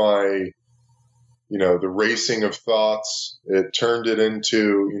spiked my, the racing of thoughts. It turned it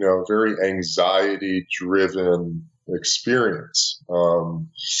into, a very anxiety-driven experience.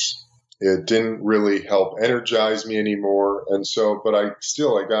 It didn't really help energize me anymore. And so, but I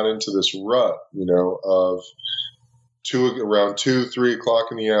got into this rut, of around 2, 3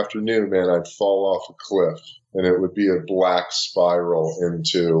 o'clock in the afternoon, man, I'd fall off a cliff, and it would be a black spiral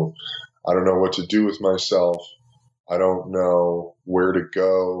into, I don't know what to do with myself. I don't know where to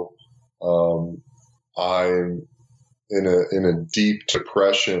go. I'm in a deep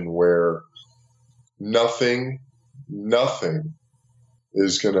depression where nothing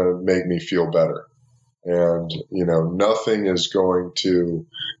is going to make me feel better. And, nothing is going to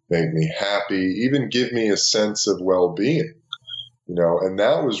make me happy, even give me a sense of well-being, and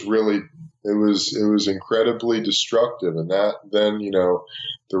that was really, it was incredibly destructive. And that then,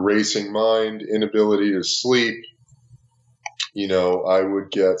 the racing mind, inability to sleep, I would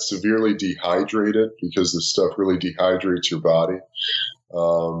get severely dehydrated because this stuff really dehydrates your body.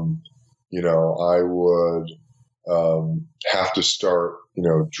 I would have to start,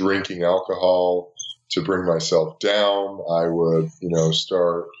 drinking alcohol to bring myself down. I would,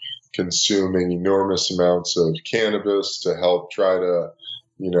 start consuming enormous amounts of cannabis to help try to,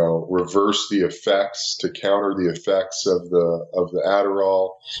 reverse the effects, to counter the effects of the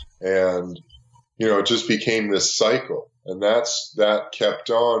Adderall. And, it just became this cycle. And that kept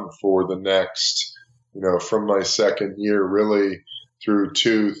on for the next, from my second year really through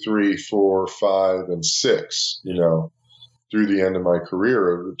 2, 3, 4, 5, and 6, through the end of my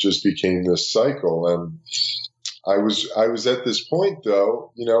career. It just became this cycle. And I was at this point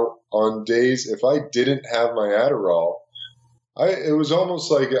though, on days, if I didn't have my Adderall, it was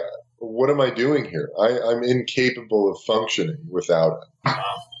almost like, what am I doing here? I'm incapable of functioning without it. Wow.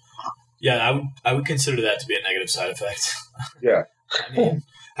 Yeah, I would consider that to be a negative side effect. Yeah. I mean,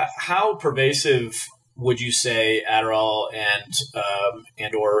 how pervasive would you say Adderall and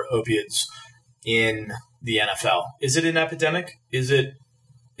or opiates in the NFL? Is it an epidemic? Is it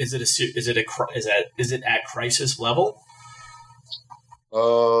at crisis level?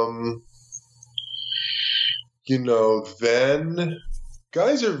 Then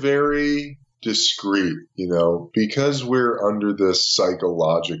guys are very discreet, because we're under this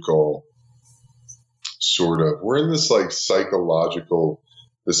psychological we're in this psychological,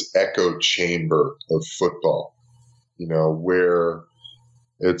 this echo chamber of football, where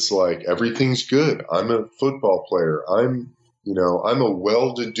it's like everything's good. I'm a football player. I'm a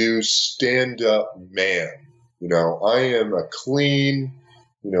well-to-do stand-up man. I am a clean,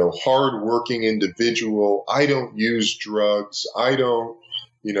 hard-working individual. I don't use drugs. I don't,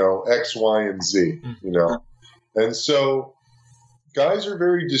 X, Y, and Z, And so guys are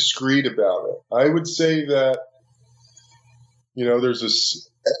very discreet about it. I would say that, there's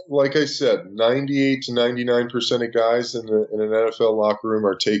like I said, 98 to 99% of guys in an NFL locker room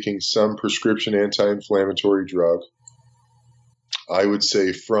are taking some prescription anti-inflammatory drug. I would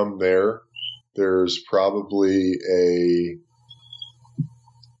say from there's probably a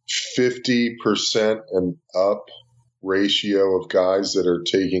 50% and up ratio of guys that are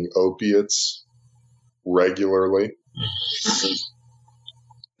taking opiates regularly.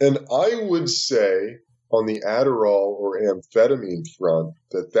 And I would say on the Adderall or amphetamine front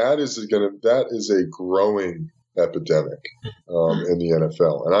that is a growing epidemic in the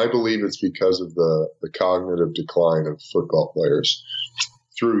NFL. And I believe it's because of the cognitive decline of football players.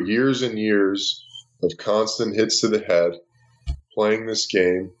 Through years and years of constant hits to the head, playing this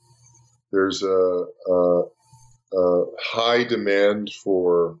game, there's a high demand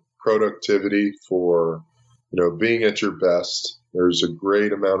for productivity, for being at your best. There's a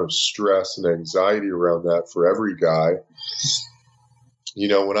great amount of stress and anxiety around that for every guy.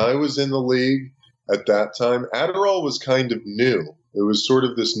 When I was in the league at that time, Adderall was kind of new. It was sort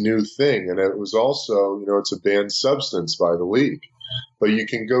of this new thing. And it was also, it's a banned substance by the league. But you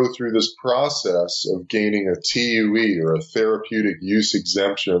can go through this process of gaining a TUE or a therapeutic use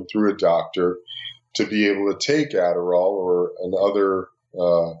exemption through a doctor to be able to take Adderall or another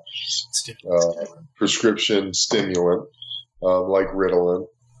prescription stimulant like Ritalin.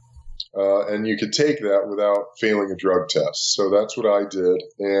 And you could take that without failing a drug test. So that's what I did.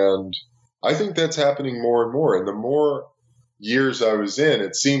 And I think that's happening more and more. And the more years I was in,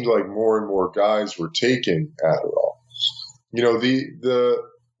 it seemed like more and more guys were taking Adderall.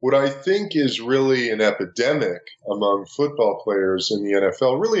 What I think is really an epidemic among football players in the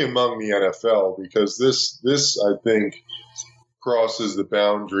NFL, really among the NFL, because this I think crosses the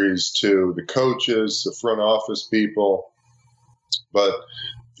boundaries to the coaches, the front office people, but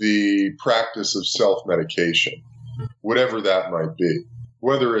the practice of self-medication, whatever that might be,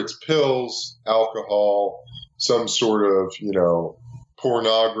 whether it's pills, alcohol, some sort of,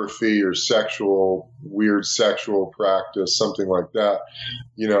 pornography or weird sexual practice, something like that,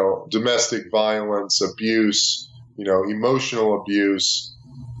 domestic violence, abuse, emotional abuse.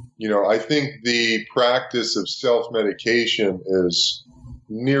 I think the practice of self-medication is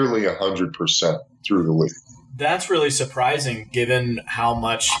nearly 100% through the league. That's really surprising given how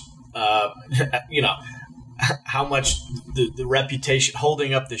much, how much the reputation,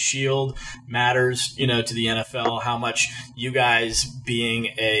 holding up the shield matters, to the NFL, how much you guys being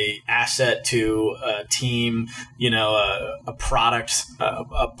a asset to a team, a product,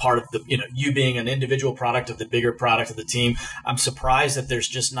 a part of the, you being an individual product of the bigger product of the team. I'm surprised that there's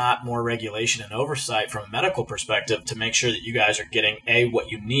just not more regulation and oversight from a medical perspective to make sure that you guys are getting A, what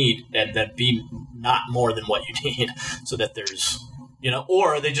you need, and then B, not more than what you need, so that there's,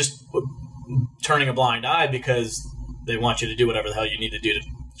 or are they just turning a blind eye because they want you to do whatever the hell you need to do to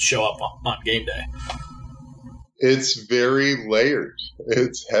show up on game day? It's very layered.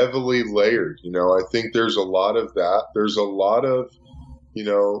 It's heavily layered. I think there's a lot of that. There's a lot of,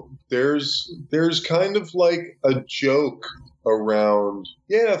 there's kind of like a joke around,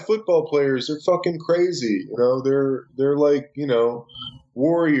 football players are fucking crazy. They're like,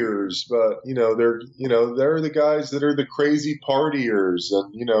 warriors, but they're the guys that are the crazy partiers,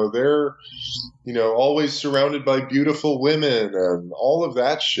 and they're always surrounded by beautiful women and all of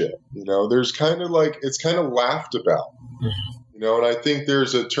that shit. There's kind of like, it's kind of laughed about, and I think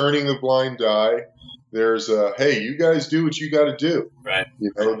there's a turning a blind eye. There's a, hey, you guys do what you got to do. Right.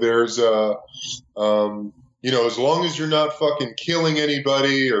 There's a, as long as you're not fucking killing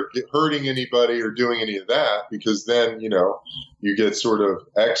anybody or hurting anybody or doing any of that, because then, you get sort of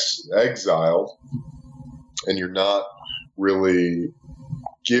exiled and you're not really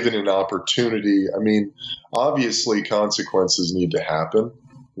given an opportunity. I mean, obviously consequences need to happen.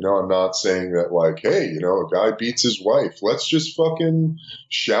 I'm not saying that like, hey, a guy beats his wife, let's just fucking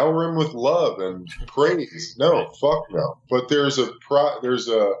shower him with love and praise. No, fuck no. But there's a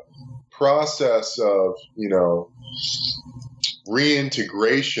process of,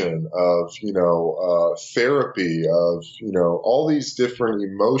 reintegration of, therapy of, all these different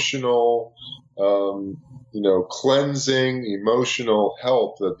emotional, cleansing, emotional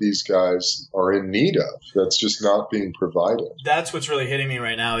help that these guys are in need of. That's just not being provided. That's what's really hitting me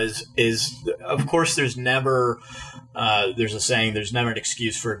right now is of course there's never, there's a saying, there's never an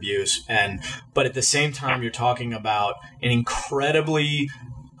excuse for abuse. But at the same time, you're talking about an incredibly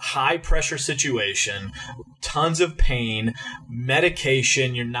high pressure situation, tons of pain,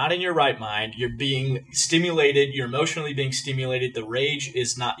 medication, you're not in your right mind, you're being stimulated, you're emotionally being stimulated, the rage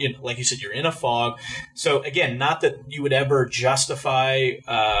is not, like you said, you're in a fog. So again, not that you would ever justify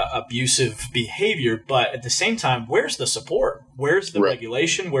abusive behavior, but at the same time, where's the support? Where's the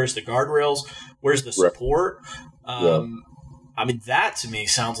regulation? Where's the guardrails? Where's the support? I mean, that to me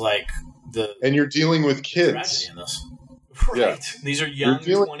sounds like and you're dealing with kids. Tragedy in this. Right. Yeah. These are young,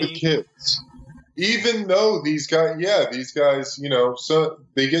 you're dealing with kids. Even though these guys, so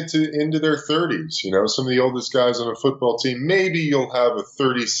they get into their 30s, some of the oldest guys on a football team, maybe you'll have a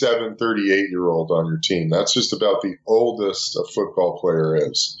 37, 38-year-old on your team. That's just about the oldest a football player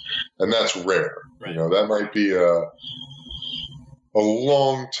is. And that's rare. Right. That might be a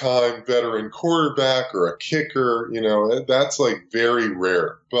long-time veteran quarterback or a kicker, that's like very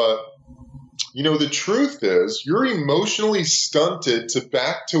rare. But the truth is you're emotionally stunted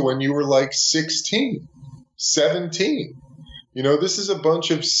back to when you were like 16, 17. This is a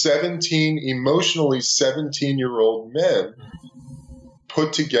bunch of emotionally 17-year-old men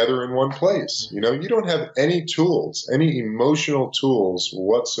put together in one place. You don't have any tools, any emotional tools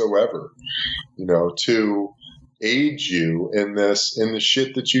whatsoever, to aid you in the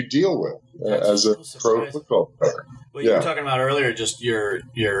shit that you deal with as a pro football player. Well, you were talking about earlier, just your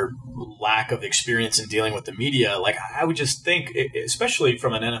lack of experience in dealing with the media. Like, I would just think, especially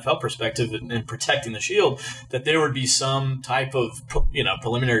from an NFL perspective and protecting the shield, that there would be some type of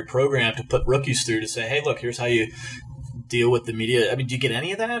preliminary program to put rookies through to say, hey, look, here's how you deal with the media. I mean, do you get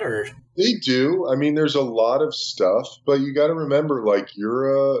any of that, or? They do. I mean, there's a lot of stuff, but you got to remember, like,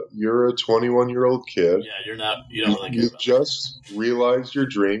 you're a 21-year-old kid. Yeah, you don't really care. You just realized your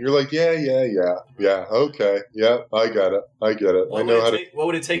dream. You're like, yeah, okay, yeah, I get it. What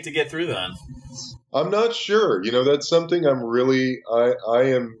would it take to get through then? I'm not sure. That's something I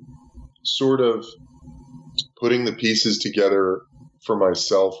am sort of putting the pieces together for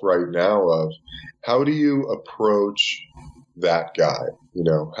myself right now of how do you approach that guy?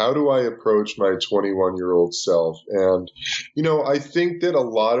 How do I approach my 21-year-old self? And, I think that a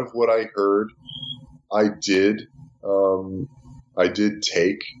lot of what I heard, I did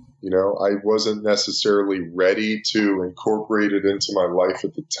take, I wasn't necessarily ready to incorporate it into my life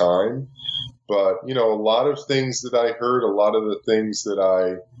at the time. But, a lot of things that I heard, a lot of the things that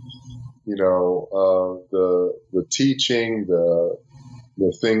I, the teaching,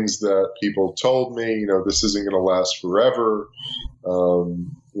 the things that people told me, this isn't going to last forever.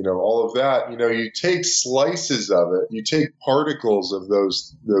 All of that, you take slices of it, you take particles of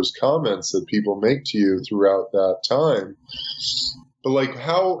those comments that people make to you throughout that time. But like,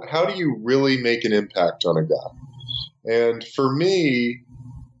 how do you really make an impact on a guy? And for me,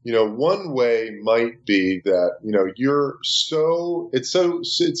 one way might be that, it's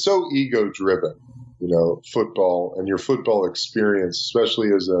so ego driven. Football and your football experience,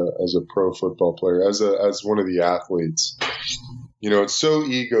 especially as a pro football player, as one of the athletes, it's so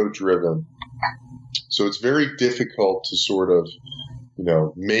ego driven. So it's very difficult to sort of,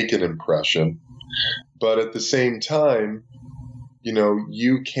 make an impression. But at the same time,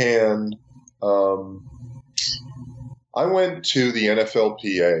 you can, I went to the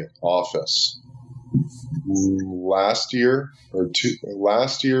NFLPA office last year, a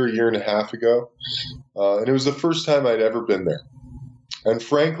year and a half ago. And it was the first time I'd ever been there. And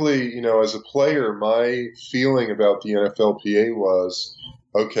frankly, as a player, my feeling about the NFLPA was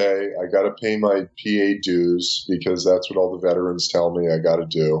okay, I got to pay my PA dues because that's what all the veterans tell me I got to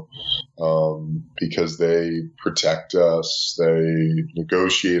do, because they protect us, they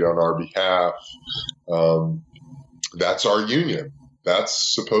negotiate on our behalf. That's our union.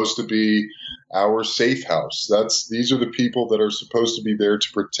 That's supposed to be our safe house. These are the people that are supposed to be there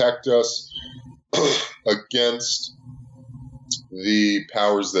to protect us against the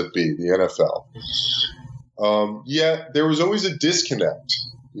powers that be, the NFL. Yet there was always a disconnect.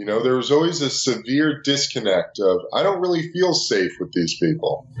 There was always a severe disconnect of, I don't really feel safe with these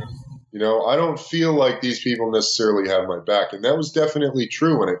people. I don't feel like these people necessarily have my back. And that was definitely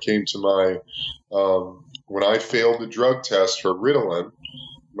true when it came to when I failed the drug test for Ritalin,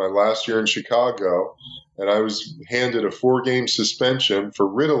 my last year in Chicago, and I was handed a 4-game suspension for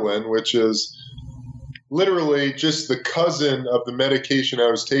Ritalin, which is literally just the cousin of the medication I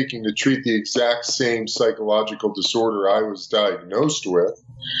was taking to treat the exact same psychological disorder I was diagnosed with.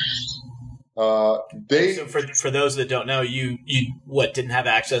 So for those that don't know, you didn't have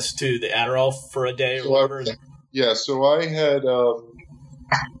access to the Adderall for a day or whatever? So I had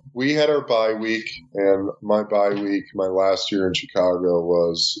we had our bye week, and my bye week, my last year in Chicago,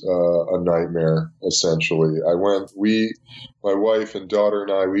 was a nightmare, essentially. My wife and daughter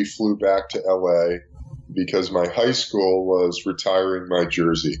and I, we flew back to LA because my high school was retiring my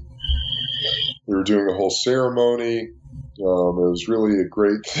jersey. We were doing a whole ceremony. It was really a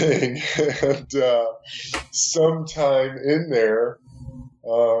great thing. And sometime in there,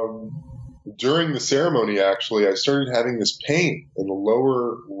 during the ceremony, actually, I started having this pain in the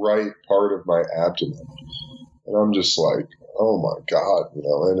lower right part of my abdomen. And I'm just like, oh my God,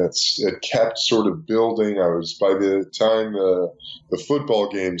 and it kept sort of building. By the time the football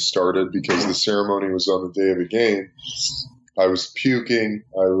game started, because the ceremony was on the day of the game, I was puking.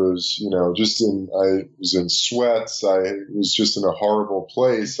 I was, I was in sweats. I was just in a horrible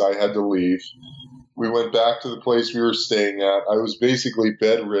place. I had to leave. We went back to the place we were staying at. I was basically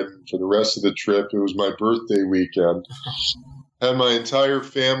bedridden for the rest of the trip. It was my birthday weekend. Had my entire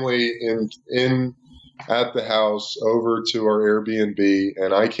family in at the house over to our Airbnb,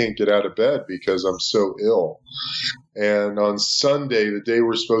 and I can't get out of bed because I'm so ill. And on Sunday, the day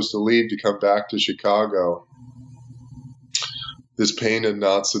we're supposed to leave to come back to Chicago, this pain had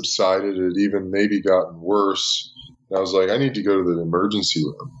not subsided. It had even maybe gotten worse. And I was like, I need to go to the emergency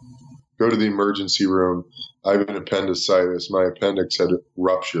room. Go to the emergency room. I have an appendicitis. My appendix had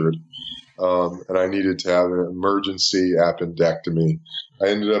ruptured, and I needed to have an emergency appendectomy. I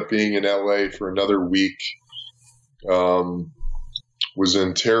ended up being in LA for another week, was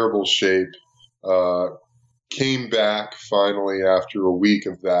in terrible shape, came back finally after a week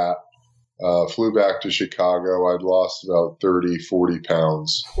of that, flew back to Chicago. I'd lost about 30, 40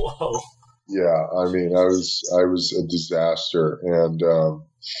 pounds. Whoa. Yeah, I mean, I was a disaster, and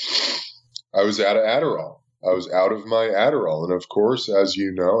I was out of Adderall. I was out of my Adderall. And of course, as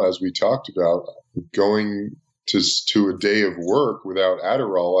you know, as we talked about, going to a day of work without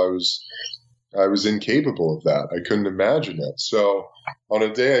Adderall, I was incapable of that. I couldn't imagine it. So on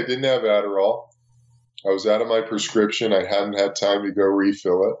a day I didn't have Adderall, I was out of my prescription. I hadn't had time to go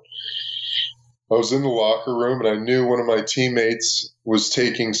refill it. I was in the locker room, and I knew one of my teammates was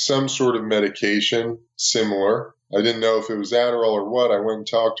taking some sort of medication similar. I didn't know if it was Adderall or what. I went and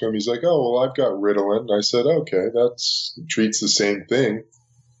talked to him. He's like, oh, well, I've got Ritalin. And I said, okay, treats the same thing.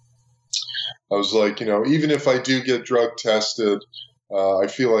 I was like, even if I do get drug tested, I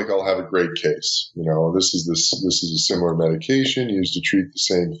feel like I'll have a great case. This is a similar medication used to treat the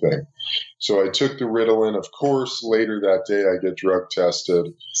same thing. So I took the Ritalin. Of course, later that day, I get drug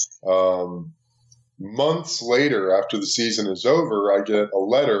tested. Months later, after the season is over, I get a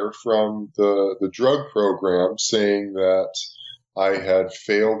letter from the drug program saying that I had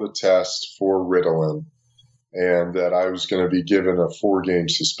failed a test for Ritalin and that I was going to be given a 4-game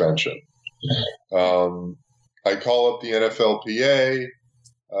suspension. I call up the NFLPA,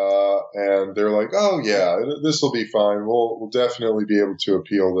 and they're like, oh, yeah, this will be fine. We'll definitely be able to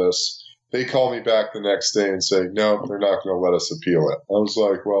appeal this. They call me back the next day and say, no, they're not going to let us appeal it. I was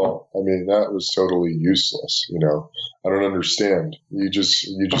like, well, I mean, that was totally useless. I don't understand. You just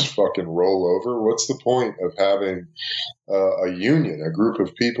fucking roll over. What's the point of having a union, a group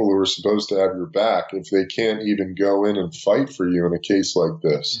of people who are supposed to have your back, if they can't even go in and fight for you in a case like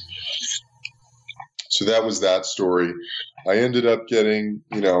this? So that was that story. I ended up getting,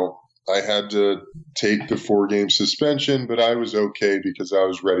 I had to take the 4-game suspension, but I was okay because I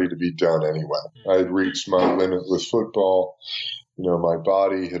was ready to be done anyway. I had reached my limit with football. My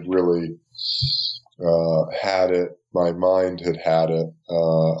body had really had it. my mind had it.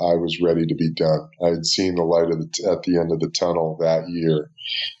 I was ready to be done. I had seen the light at the end of the tunnel that year,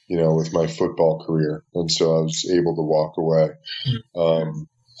 with my football career. And so I was able to walk away.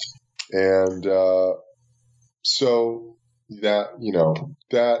 So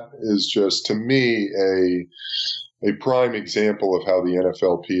that is just, to me, a prime example of how the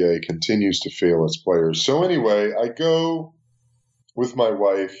NFLPA continues to fail its players. So anyway, I go with my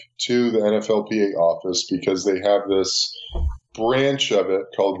wife to the NFLPA office because they have this branch of it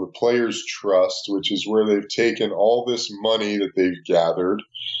called the Players Trust, which is where they've taken all this money that they've gathered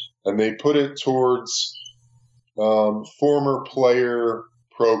and they put it towards former player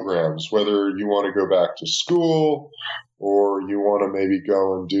programs, whether you want to go back to school or you want to maybe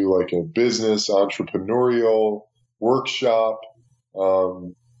go and do like a business entrepreneurial workshop.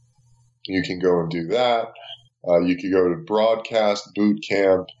 You can go and do that. You could go to broadcast boot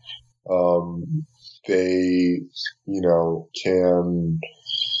camp. They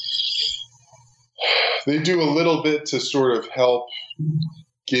do a little bit to sort of help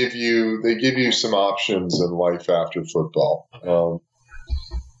give you some options in life after football.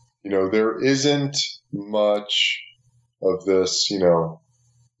 There isn't much of this,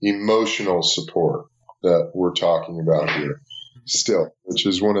 emotional support that we're talking about here still, which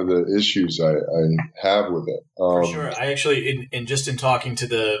is one of the issues I have with it. For sure. I actually, in talking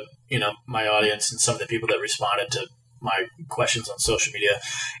to my audience and some of the people that responded to my questions on social media,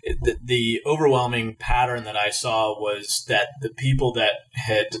 the overwhelming pattern that I saw was that the people that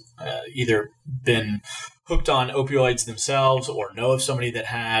had either been hooked on opioids themselves or know of somebody that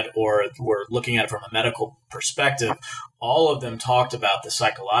had or were looking at it from a medical perspective, all of them talked about the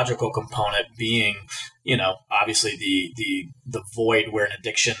psychological component being, obviously the void where an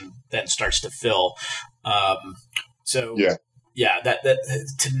addiction then starts to fill. That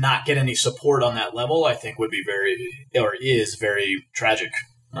to not get any support on that level, I think would be is very tragic.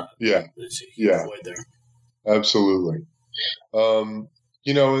 There's a huge void there. Absolutely. And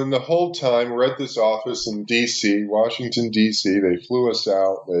the whole time we're at this office in D.C., Washington, D.C., they flew us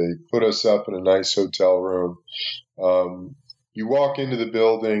out. They put us up in a nice hotel room. You walk into the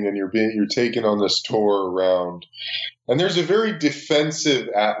building and you're taken on this tour around, and there's a very defensive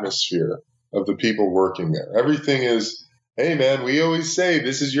atmosphere of the people working there. Everything is, hey man, we always say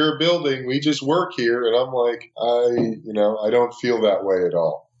this is your building. We just work here. And I'm like, I don't feel that way at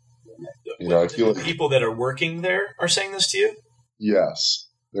all. I feel like people that are working there are saying this to you? Yes.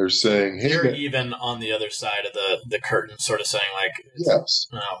 They're saying, hey, they're even on the other side of the curtain, sort of saying like, yes.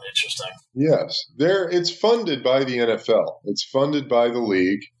 Oh, interesting. Yes. It's funded by the NFL. It's funded by the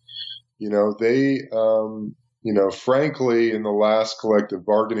league. Frankly, in the last collective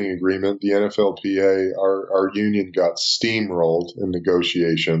bargaining agreement, the NFLPA, our union got steamrolled in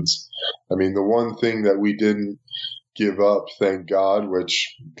negotiations. I mean, the one thing that we didn't give up, thank God,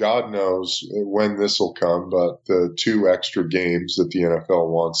 which God knows when this will come, but the 2 extra games that the NFL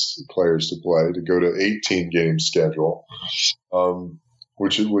wants players to play to go to 18-game schedule,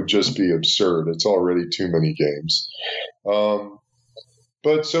 which it would just be absurd. It's already too many games.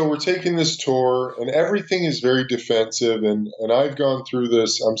 But so we're taking this tour and everything is very defensive. And I've gone through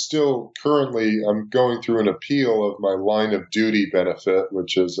this. I'm going through an appeal of my line of duty benefit,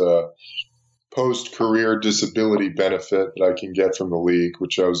 which is a post-career disability benefit that I can get from the league,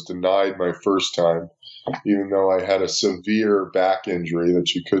 which I was denied my first time, even though I had a severe back injury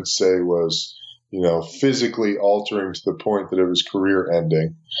that you could say was, physically altering to the point that it was career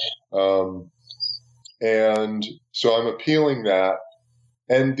ending. And so I'm appealing that.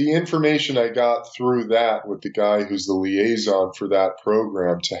 And the information I got through that with the guy who's the liaison for that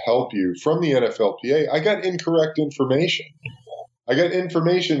program to help you from the NFLPA, I got incorrect information. I got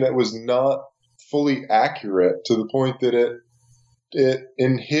information that was not fully accurate to the point that it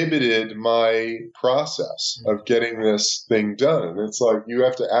inhibited my process of getting this thing done. And it's like, you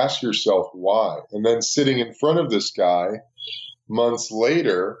have to ask yourself why. And then sitting in front of this guy months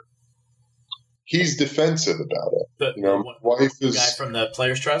later, he's defensive about it. The guy from the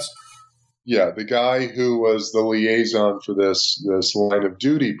Players Trust? Yeah, the guy who was the liaison for this line of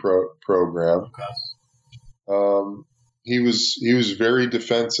duty program. Okay. He was very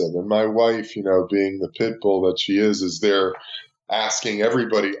defensive, and my wife, being the pit bull that she is there asking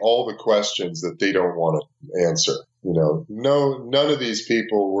everybody all the questions that they don't want to answer. None of these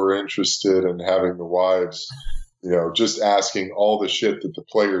people were interested in having the wives, just asking all the shit that the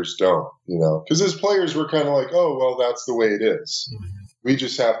players don't, because as players we're kind of like, oh, well, that's the way it is. Mm-hmm. We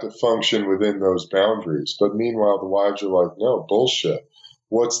just have to function within those boundaries. But meanwhile, the wives are like, no, bullshit.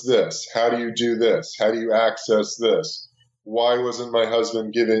 What's this? How do you do this? How do you access this? why wasn't my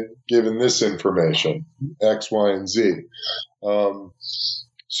husband given this information, X, Y, and Z?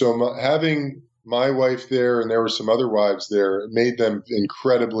 So having my wife there, and there were some other wives there, it made them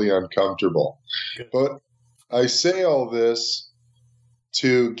incredibly uncomfortable. Good. But I say all this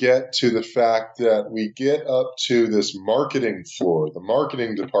to get to the fact that we get up to this marketing floor, the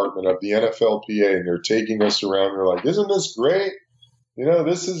marketing department of the NFLPA, and they're taking us around. We're like, isn't this great?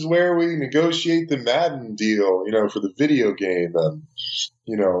 This is where we negotiate the Madden deal, for the video game, and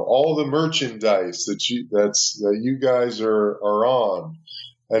all the merchandise that you guys are on.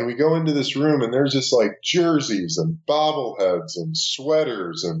 And we go into this room, and there's just like jerseys and bobbleheads and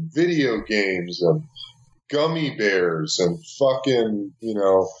sweaters and video games and gummy bears and fucking,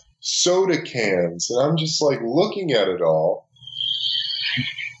 soda cans. And I'm just like looking at it all.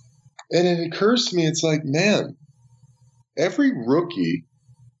 And it occurs to me, it's like, man, every rookie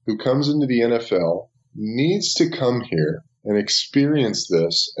who comes into the NFL needs to come here and experience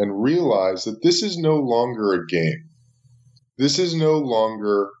this and realize that this is no longer a game. This is no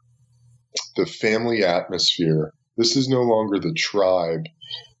longer the family atmosphere. This is no longer the tribe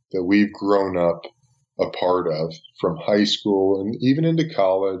that we've grown up a part of from high school and even into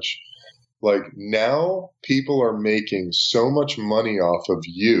college. Like, now people are making so much money off of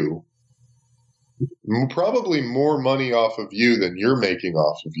you, probably more money off of you than you're making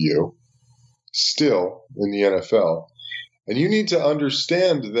off of you, still in the NFL. And you need to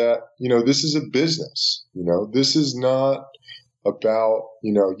understand that, this is a business. This is not about,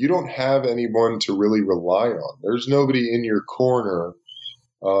 you don't have anyone to really rely on. There's nobody in your corner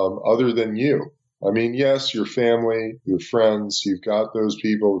other than you. I mean, yes, your family, your friends, you've got those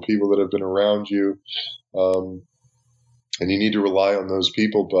people, the people that have been around you, and you need to rely on those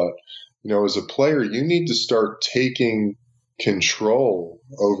people. But, as a player, you need to start taking control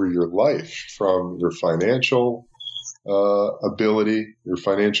over your life, from your financial ability, your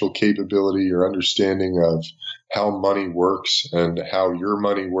financial capability, your understanding of how money works and how your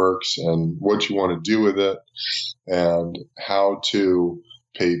money works and what you want to do with it, and how to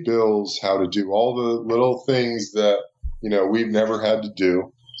pay bills, how to do all the little things that, we've never had to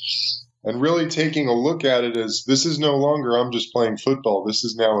do. And really taking a look at it as, this is no longer, I'm just playing football. This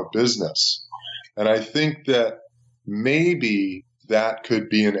is now a business. And I think that maybe that could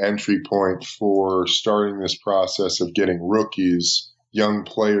be an entry point for starting this process of getting rookies, young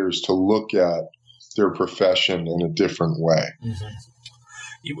players, to look at their profession in a different way.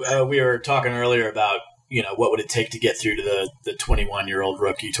 Mm-hmm. We were talking earlier about, what would it take to get through to the 21-year-old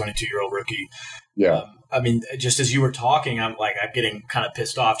rookie, 22-year-old rookie. Yeah. Just as you were talking, I'm getting kind of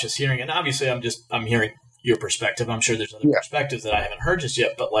pissed off just hearing, and obviously I'm hearing your perspective. I'm sure there's other perspectives that I haven't heard just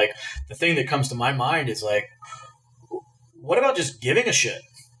yet, but the thing that comes to my mind is what about just giving a shit?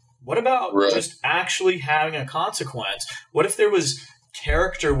 What about just actually having a consequence? What if there was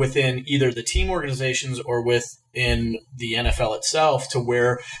character within either the team organizations or within the NFL itself to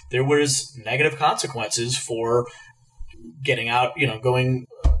where there was negative consequences for getting out, going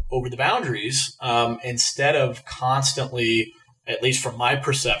over the boundaries, instead of constantly, at least from my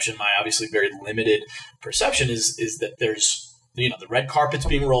perception, my obviously very limited perception is that there's, the red carpet's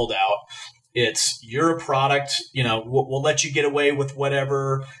being rolled out. It's, you're a product, we'll let you get away with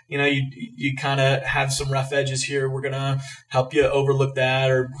whatever, you kind of have some rough edges here. We're going to help you overlook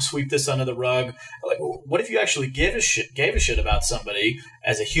that or sweep this under the rug. What if you actually gave a shit about somebody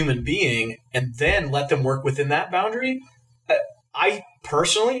as a human being and then let them work within that boundary? I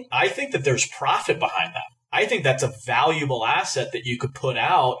think that there's profit behind that. I think that's a valuable asset that you could put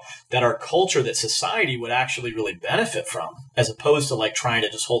out that our culture, that society would actually really benefit from, as opposed to trying to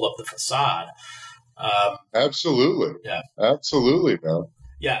just hold up the facade. Absolutely. Yeah. Absolutely, man.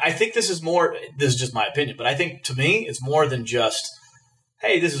 Yeah. I think this is just my opinion, but I think to me, it's more than just,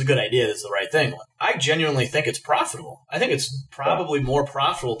 hey, this is a good idea. This is the right thing. I genuinely think it's profitable. I think it's probably more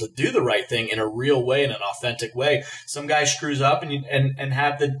profitable to do the right thing in a real way, in an authentic way. Some guy screws up and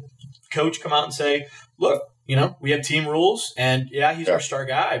have the coach come out and say, look, we have team rules, and he's our star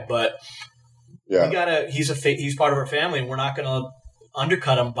guy, but he's part of our family, and we're not going to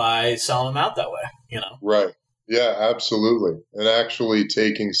undercut him by selling him out that way, Right. Yeah, absolutely. And actually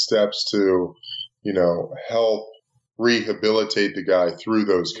taking steps to, help rehabilitate the guy through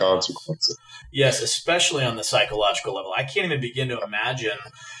those consequences. Yes, especially on the psychological level. I can't even begin to imagine,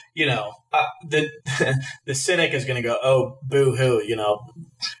 the cynic is going to go, oh, boo-hoo,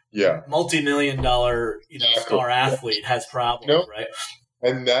 multi-million-dollar, star athlete has problems, right?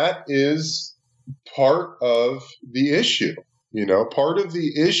 And that is part of the issue. Part of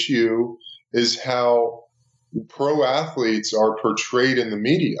the issue is how pro athletes are portrayed in the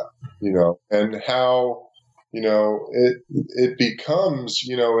media, and how it becomes,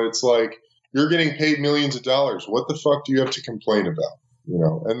 it's like you're getting paid millions of dollars. What the fuck do you have to complain about?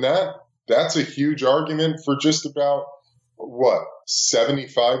 And that's a huge argument for just about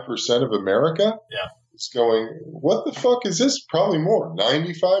 75% of America. Yeah. It's going, what the fuck is this? Probably more,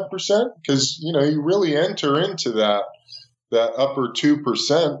 95%. Because, you really enter into that upper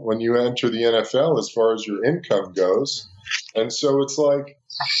 2% when you enter the NFL as far as your income goes. And so it's like,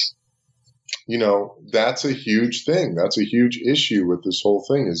 that's a huge thing. That's a huge issue with this whole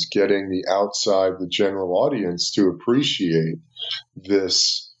thing, is getting the general audience to appreciate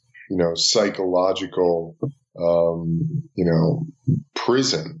this, psychological,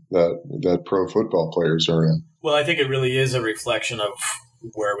 prison that pro football players are in. Well, I think it really is a reflection of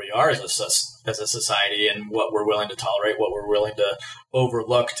where we are as a society and what we're willing to tolerate, what we're willing to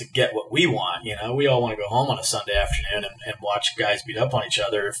overlook to get what we want. We all want to go home on a Sunday afternoon and watch guys beat up on each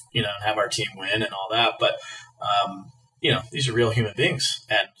other, and have our team win and all that. But, these are real human beings.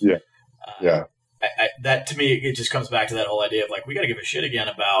 And that to me, it just comes back to that whole idea of like, we got to give a shit again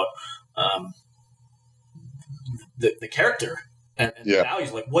about the character and the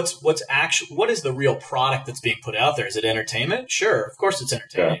values. Like what is the real product that's being put out there? Is it entertainment? Sure. Of course it's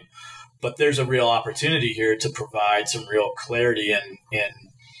entertaining, but there's a real opportunity here to provide some real clarity in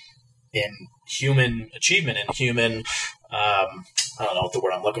human achievement and human, I don't know what the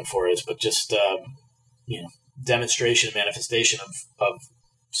word I'm looking for is, but just, demonstration and manifestation of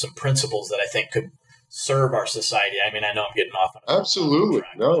some principles that I think could serve our society. I mean, I know I'm getting off on absolutely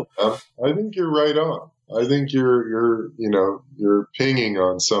track, no. I think you're right on. I think you're pinging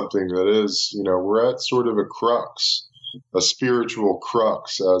on something that is, we're at sort of a crux, a spiritual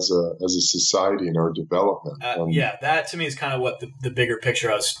crux as a society in our development. That to me is kind of what the bigger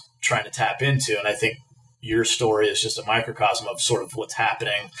picture I was trying to tap into, and I think your story is just a microcosm of sort of what's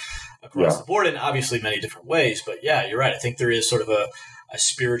happening across the board in obviously many different ways. But yeah, you're right. I think there is sort of a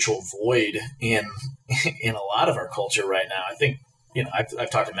spiritual void in a lot of our culture right now. I think. I've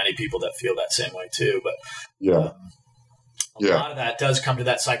talked to many people that feel that same way too, but a lot of that does come to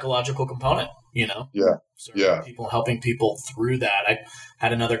that psychological component, people helping people through that. I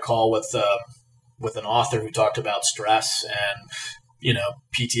had another call with an author who talked about stress, and,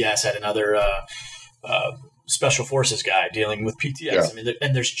 PTS. Had another special forces guy dealing with PTS. Yeah. I mean,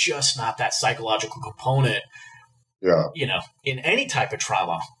 and there's just not that psychological component, in any type of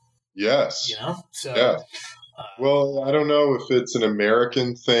trauma. Yes. So. Yeah. Well, I don't know if it's an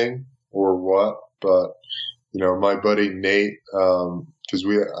American thing or what, but, my buddy Nate, because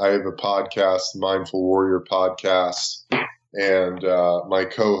I have a podcast, Mindful Warrior podcast, and my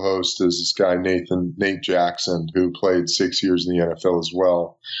co-host is this guy, Nate Jackson, who played 6 years in the NFL as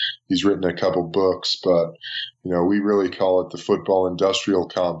well. He's written a couple books, but, we really call it the football industrial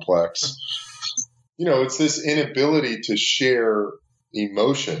complex. It's this inability to share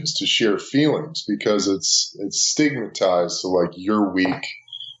emotions, to share feelings, because it's stigmatized. So like, you're weak,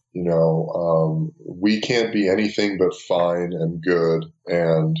 we can't be anything but fine and good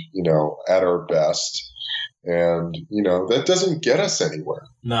and, at our best. And, that doesn't get us anywhere.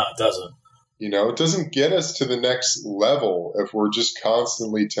 No, it doesn't. It doesn't get us to the next level if we're just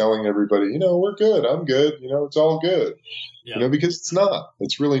constantly telling everybody, we're good, I'm good, it's all good, because it's not.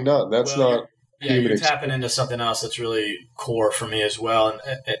 It's really not. And that's not. Yeah, you're tapping into something else that's really core for me as well,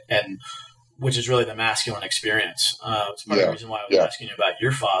 and which is really the masculine experience. It's part of the reason why I was asking you about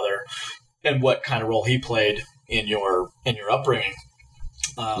your father and what kind of role he played in your upbringing.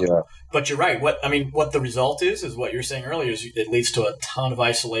 But you're right. What the result is what you're saying earlier is it leads to a ton of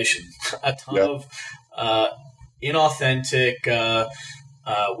isolation, a ton of inauthentic.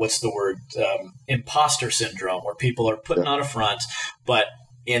 What's the word? Imposter syndrome, where people are putting on a front, but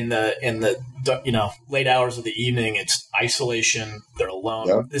in the late hours of the evening, it's isolation. They're alone.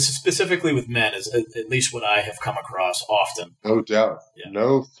 Yep. This is specifically with men, is at least what I have come across often. No doubt. Yeah.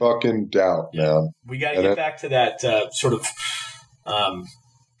 No fucking doubt, man. We got to get back to that sort of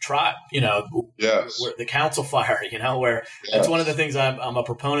tribe, where the council fire, where that's one of the things I'm a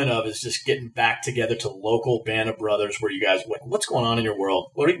proponent of, is just getting back together to local band of brothers where you guys, like, what's going on in your world?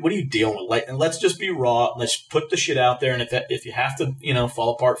 What are you dealing with? Like, and let's just be raw. Let's put the shit out there. And if you have to,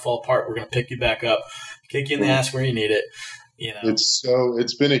 fall apart, we're going to pick you back up, kick you in the ass where you need it.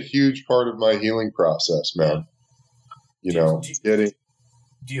 It's been a huge part of my healing process, man. Do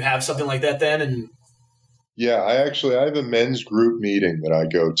you have something like that then? And yeah, I have a men's group meeting that I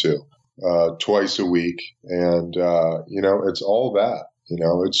go to twice a week. And, it's all that,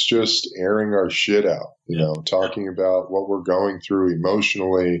 it's just airing our shit out, talking about what we're going through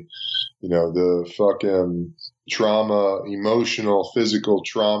emotionally, the fucking trauma, emotional, physical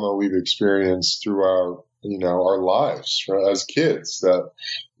trauma we've experienced through our our lives as kids, that,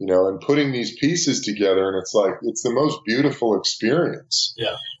 and putting these pieces together. And it's like, it's the most beautiful experience,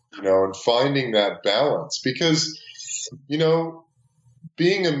 yeah, and finding that balance, because,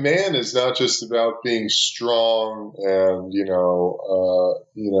 being a man is not just about being strong and,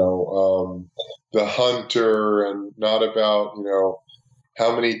 the hunter, and not about,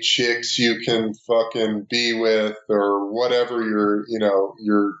 how many chicks you can fucking be with, or whatever your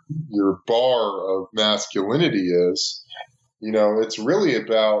bar of masculinity is. It's really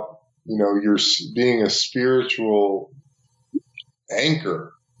about, your being a spiritual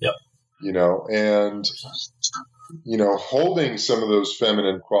anchor. Yep. And, holding some of those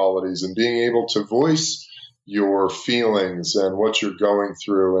feminine qualities and being able to voice your feelings and what you're going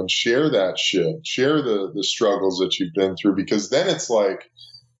through, and share that shit, share the struggles that you've been through, because then it's like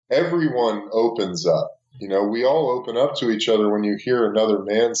everyone opens up. We all open up to each other when you hear another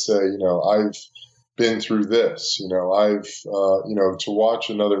man say, I've been through this, I've, to watch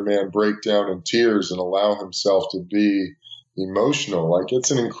another man break down in tears and allow himself to be emotional. Like,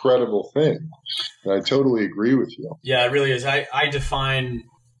 it's an incredible thing. And I totally agree with you. Yeah, it really is. I define,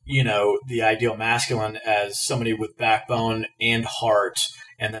 the ideal masculine as somebody with backbone and heart,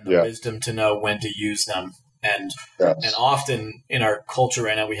 and then the wisdom to know when to use them. And and often in our culture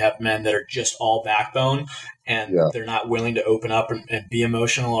right now, we have men that are just all backbone, and they're not willing to open up and be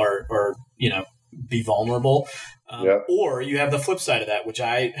emotional or be vulnerable. Or you have the flip side of that, which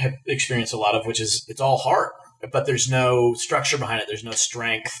I have experienced a lot of, which is it's all heart, but there's no structure behind it. There's no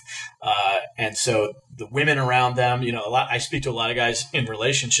strength. And so the women around them, I speak to a lot of guys in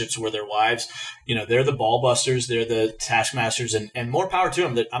relationships where their wives, they're the ball busters, they're the taskmasters, and more power to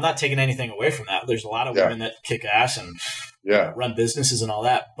them. I'm not taking anything away from that. There's a lot of women that kick ass and run businesses and all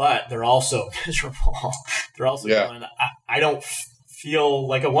that, but they're also miserable. They're also going, I don't feel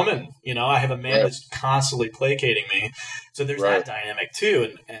like a woman. I have a man that's constantly placating me. So there's that dynamic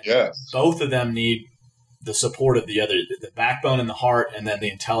too. And both of them need the support of the other, the backbone and the heart, and then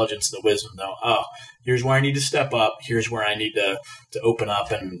the intelligence and the wisdom. Though, here's where I need to step up. Here's where I need to open up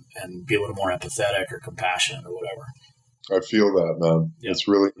and be a little more empathetic or compassionate or whatever. I feel that, man. Yep. It's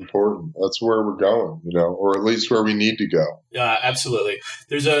really important. That's where we're going, or at least where we need to go. Yeah, absolutely.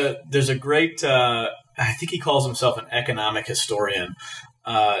 There's a great, I think he calls himself an economic historian.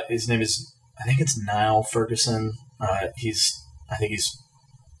 His name is, I think it's Niall Ferguson. I think he's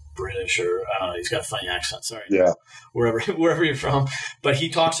British, or I don't know. He's got a funny accent. Sorry. Yeah. Wherever you're from, but he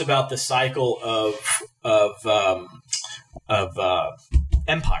talks about the cycle of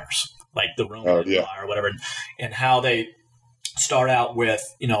empires, like the Roman Empire or whatever, and how they start out with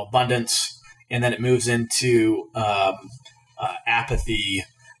abundance, and then it moves into apathy,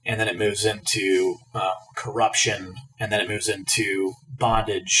 and then it moves into corruption, and then it moves into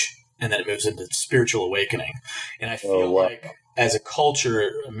bondage, and then it moves into spiritual awakening. And I feel like, as a culture,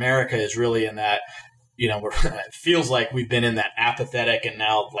 America is really in that, it feels like we've been in that apathetic and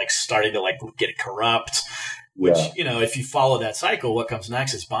now starting to get corrupt, which, if you follow that cycle, what comes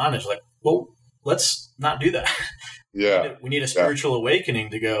next is bondage. Like, well, let's not do that. Yeah. We need a spiritual awakening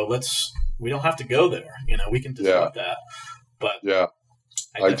to go, we don't have to go there. We can disrupt that. But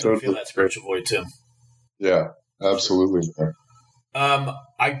I definitely feel that spiritual void too. Yeah, absolutely.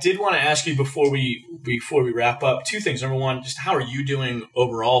 I did want to ask you before we wrap up two things. Number one, just how are you doing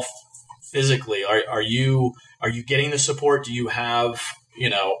overall physically? Are you getting the support? Do you have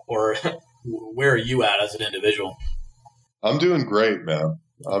or where are you at as an individual? I'm doing great, man.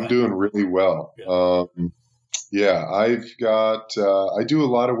 I'm doing really well. I've got I do a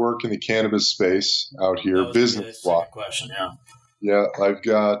lot of work in the cannabis space out here. Business question, Yeah, I've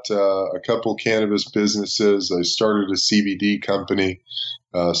got a couple cannabis businesses. I started a CBD company.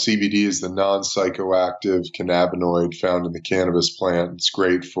 CBD is the non-psychoactive cannabinoid found in the cannabis plant. It's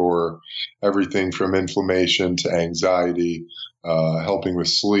great for everything from inflammation to anxiety, helping with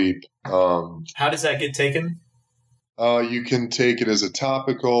sleep. How does that get taken? You can take it as a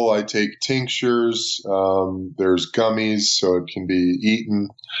topical. I take tinctures. There's gummies, so it can be eaten.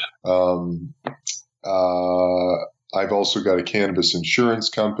 I've also got a cannabis insurance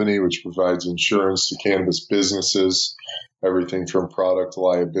company, which provides insurance to cannabis businesses, everything from product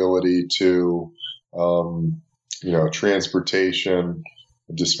liability to, transportation,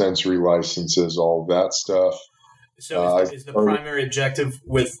 dispensary licenses, all of that stuff. So is the primary objective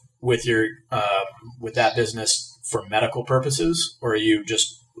with your with that business for medical purposes, or are you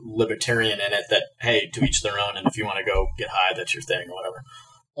just libertarian in it that, hey, to each their own, and if you want to go get high, that's your thing or whatever?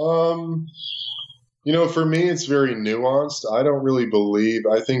 For me, it's very nuanced. I don't really believe,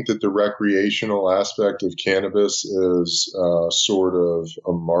 I think that the recreational aspect of cannabis is sort of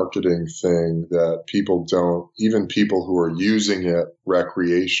a marketing thing that people don't, even people who are using it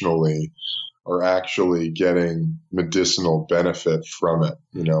recreationally are actually getting medicinal benefit from it,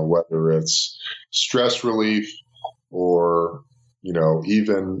 whether it's stress relief or,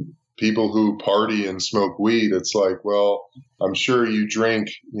 even people who party and smoke weed. It's like, well, I'm sure you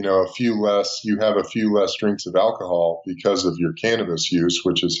drink, you have a few less drinks of alcohol because of your cannabis use,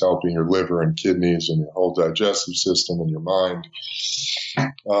 which is helping your liver and kidneys and your whole digestive system and your mind.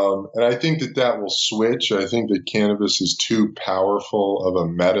 And I think that will switch. I think that cannabis is too powerful of a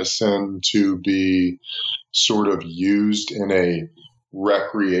medicine to be sort of used in a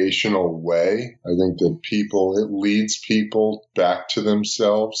recreational way. I think that it leads people back to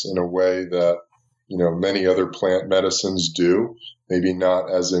themselves in a way that, many other plant medicines do. Maybe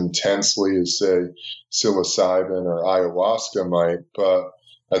not as intensely as, say, psilocybin or ayahuasca might, but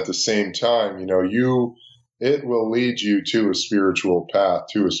at the same time, it will lead you to a spiritual path,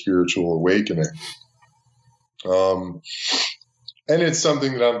 to a spiritual awakening. And it's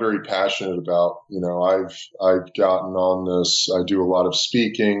something that I'm very passionate about. I've gotten on this. I do a lot of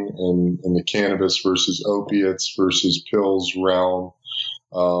speaking in the cannabis versus opiates versus pills realm.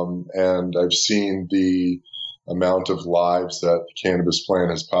 And I've seen the amount of lives that the cannabis plant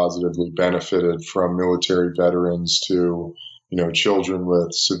has positively benefited, from military veterans to, children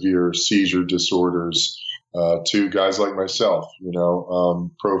with severe seizure disorders, to guys like myself,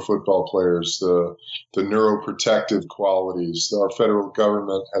 pro football players, the neuroprotective qualities. Our federal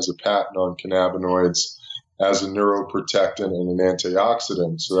government has a patent on cannabinoids as a neuroprotectant and an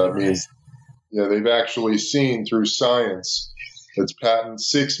antioxidant. So that means, they've actually seen through science, it's patent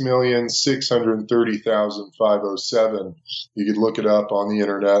 6,630,507. You could look it up on the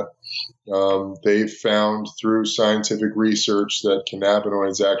internet. They've found through scientific research that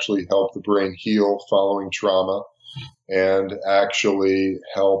cannabinoids actually help the brain heal following trauma and actually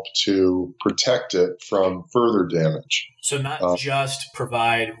help to protect it from further damage. So not just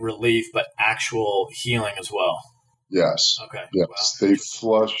provide relief, but actual healing as well. Yes. Okay. Yes. Wow. They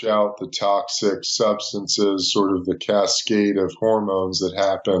flush out the toxic substances, sort of the cascade of hormones that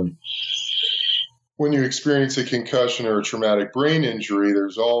happen when you experience a concussion or a traumatic brain injury.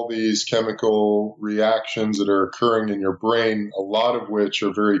 There's all these chemical reactions that are occurring in your brain, a lot of which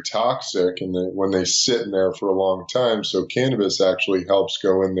are very toxic, and when they sit in there for a long time. So cannabis actually helps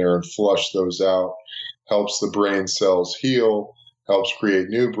go in there and flush those out, helps the brain cells heal, helps create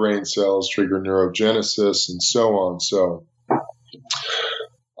new brain cells, trigger neurogenesis, and so on. So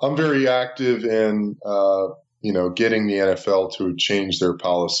I'm very active in, getting the NFL to change their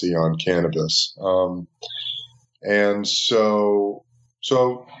policy on cannabis. And so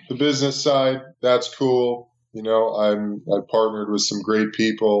the business side, that's cool. I partnered with some great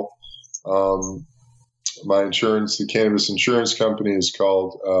people. My insurance, the cannabis insurance company, is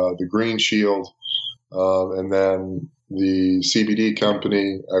called the Green Shield. And then the CBD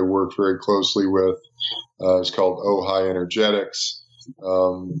company I work very closely with is called Ojai Energetics.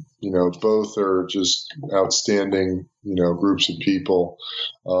 Both are just outstanding, groups of people.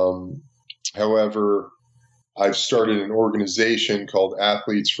 However, I've started an organization called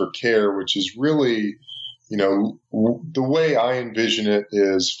Athletes for Care, which is really, the way I envision it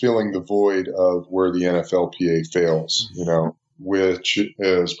is filling the void of where the NFLPA fails, which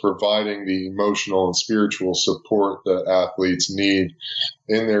is providing the emotional and spiritual support that athletes need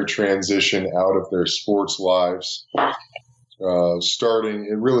in their transition out of their sports lives.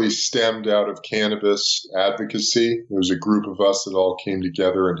 It really stemmed out of cannabis advocacy. There was a group of us that all came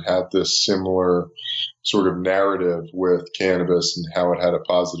together and had this similar sort of narrative with cannabis and how it had a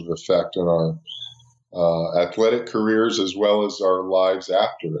positive effect on our athletic careers as well as our lives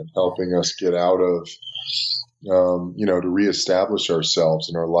after, and helping us get out of, to reestablish ourselves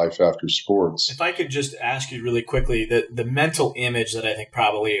in our life after sports. If I could just ask you really quickly, the mental image that I think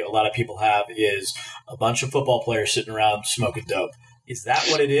probably a lot of people have is a bunch of football players sitting around smoking dope. Is that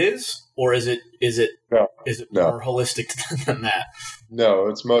what it is? Or is it more holistic than that? No,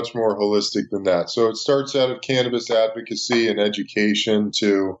 it's much more holistic than that. So it starts out of cannabis advocacy and education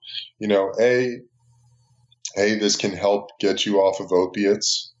to, this can help get you off of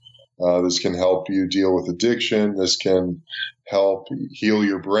opiates. This can help you deal with addiction. This can help heal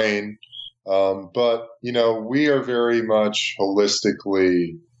your brain. But we are very much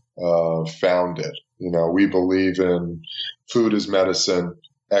holistically founded. We believe in food as medicine,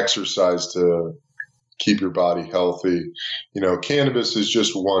 exercise to keep your body healthy. Cannabis is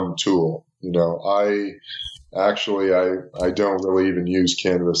just one tool. actually, I don't really even use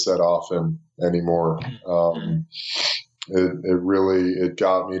Canvas that often anymore. It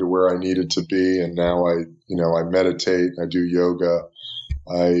got me to where I needed to be. And now I meditate, I do yoga,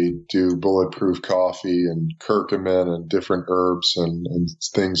 I do bulletproof coffee and curcumin and different herbs and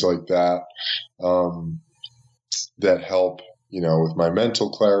things like that, that help, with my mental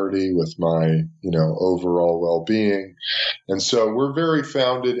clarity, with my, overall well-being. And so we're very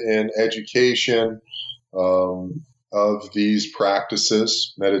founded in education, of these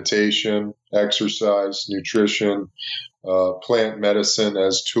practices: meditation, exercise, nutrition, plant medicine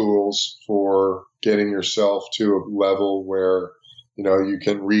as tools for getting yourself to a level where, you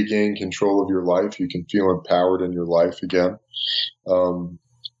can regain control of your life. You can feel empowered in your life again.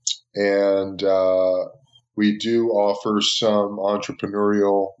 We do offer some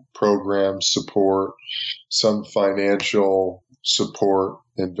entrepreneurial program support, some financial support,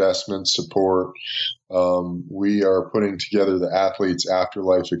 investment support. We are putting together the Athletes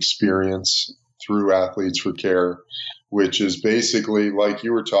Afterlife Experience through Athletes for Care, which is basically, like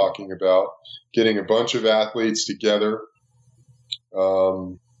you were talking about, getting a bunch of athletes together,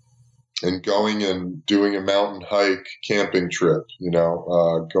 and going and doing a mountain hike camping trip,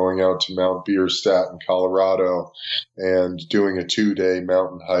 going out to Mount Bierstadt in Colorado and doing a 2-day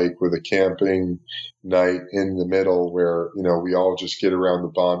mountain hike with a camping night in the middle where, we all just get around the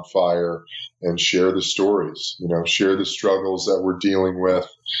bonfire and share the stories, share the struggles that we're dealing with,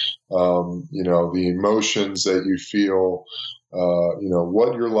 the emotions that you feel,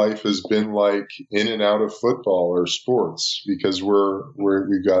 what your life has been like in and out of football or sports, because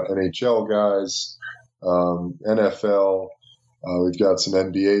we've got NHL guys, NFL, we've got some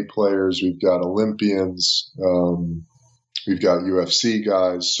NBA players, we've got Olympians, we've got UFC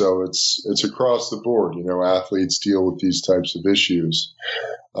guys. So it's across the board, athletes deal with these types of issues.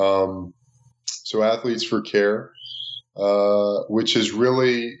 So Athletes for Care, which has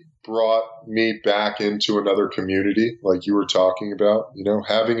really brought me back into another community, like you were talking about.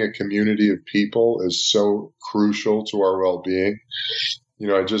 Having a community of people is so crucial to our well-being.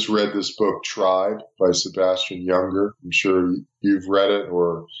 I just read this book, Tribe, by Sebastian Junger. I'm sure you've read it,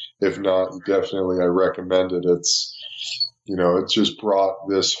 or if not, definitely I recommend it. It's, it just brought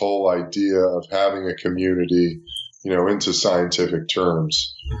this whole idea of having a community, into scientific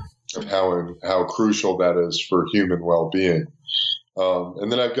terms, of how crucial that is for human well-being.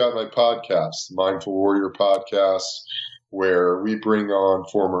 And then I've got my podcast, Mindful Warrior Podcast, where we bring on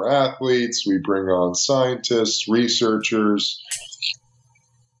former athletes, we bring on scientists, researchers.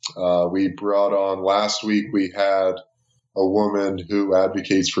 We brought on, last week, we had a woman who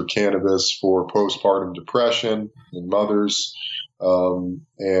advocates for cannabis for postpartum depression in mothers,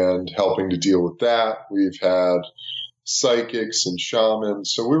 and helping to deal with that. We've had psychics and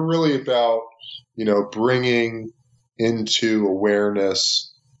shamans. So we're really about, bringing into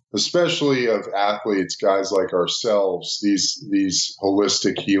awareness, especially of athletes, guys like ourselves, these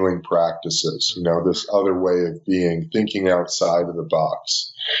holistic healing practices, this other way of being, thinking outside of the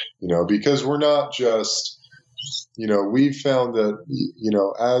box, because we're not just, we've found that,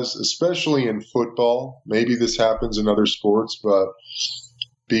 especially in football, maybe this happens in other sports, but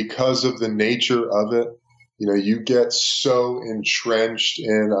because of the nature of it, you get so entrenched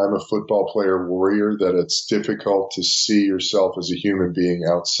in I'm a football player warrior that it's difficult to see yourself as a human being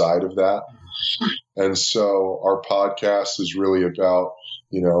outside of that. And so our podcast is really about,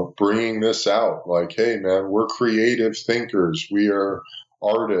 bringing this out, like, hey, man, we're creative thinkers. We are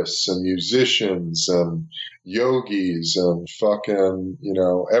artists and musicians and yogis and fucking,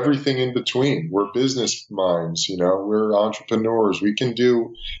 everything in between. We're business minds, we're entrepreneurs. We can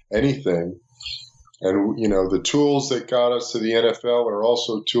do anything. And, the tools that got us to the NFL are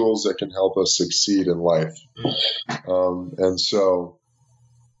also tools that can help us succeed in life. And so,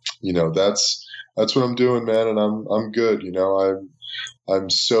 that's what I'm doing, man. And I'm good. I'm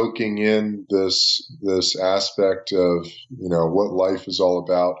soaking in this aspect of, what life is all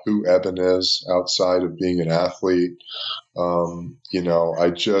about, who Eben is outside of being an athlete.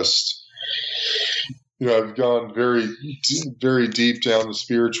 I've gone very, very deep down the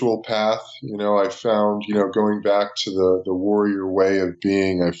spiritual path. I found, going back to the warrior way of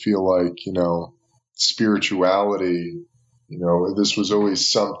being, I feel like, spirituality, this was always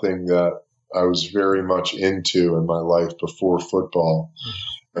something that I was very much into in my life before football.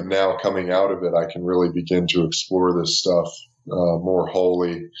 And now coming out of it, I can really begin to explore this stuff more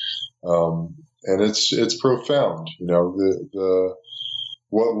wholly. And it's profound,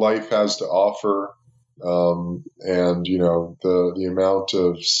 what life has to offer. And the amount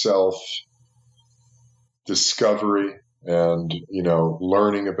of self discovery and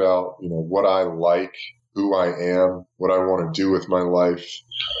learning about what I like who I am, what I want to do with my life,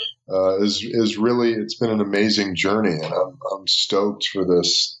 is really, it's been an amazing journey, and I'm stoked for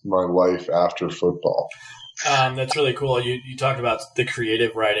my life after football. That's really cool. You talked about the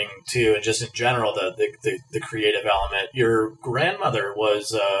creative writing too, and just in general the creative element. Your grandmother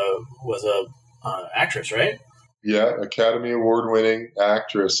was a actress, right? Yeah, Academy Award-winning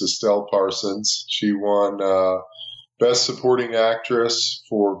actress Estelle Parsons. She won Best Supporting Actress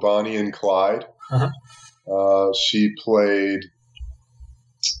for Bonnie and Clyde. She played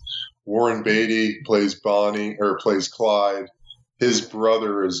Warren Beatty plays Clyde. His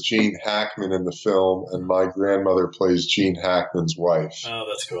brother is Gene Hackman in the film, and my grandmother plays Gene Hackman's wife. Oh,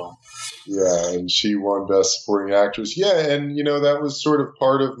 that's cool. Yeah, and she won Best Supporting Actress. Yeah, and that was sort of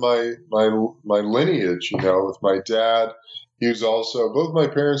part of my lineage. With my dad, he was also, both my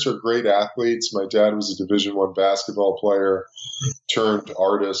parents are great athletes. My dad was a Division I basketball player, turned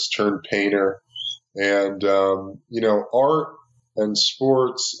artist, turned painter, and art and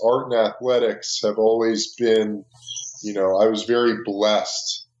sports, art and athletics have always been. I was very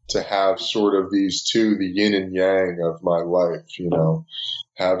blessed to have sort of these two, the yin and yang of my life,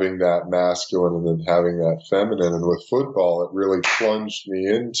 having that masculine and then having that feminine. And with football, it really plunged me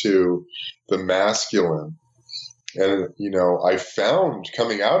into the masculine. And, I found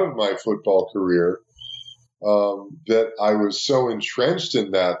coming out of my football career that I was so entrenched in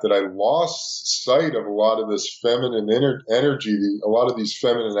that I lost sight of a lot of this feminine energy, a lot of these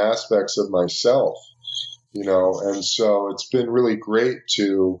feminine aspects of myself. And so it's been really great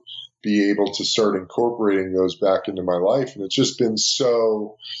to be able to start incorporating those back into my life. And it's just been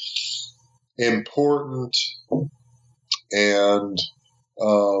so important and,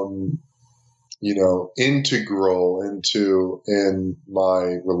 integral in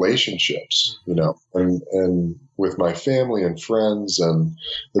my relationships, and with my family and friends and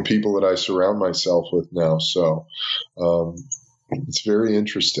the people that I surround myself with now. So, it's very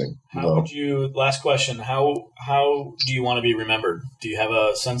interesting. Last question, how do you want to be remembered? Do you have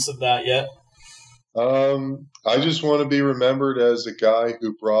a sense of that yet? I just want to be remembered as a guy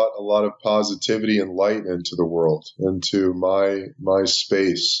who brought a lot of positivity and light into the world, into my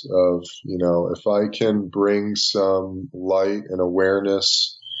space of, if I can bring some light and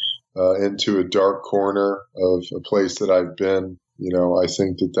awareness into a dark corner of a place that I've been, I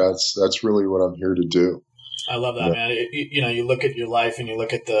think that's really what I'm here to do. I love that, man. You look at your life and you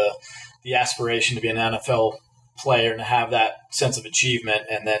look at the aspiration to be an NFL player and to have that sense of achievement,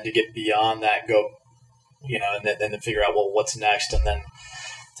 and then to get beyond that, go, and then to figure out, well, what's next, and then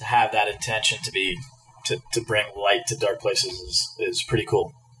to have that intention to bring light to dark places is pretty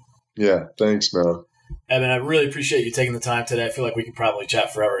cool. Yeah, thanks, man. Evan, I really appreciate you taking the time today. I feel like we could probably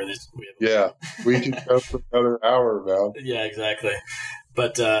chat forever. We can go for another hour, man. Yeah, exactly.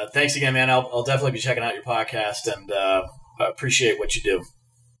 But thanks again, man. I'll definitely be checking out your podcast, and I appreciate what you do.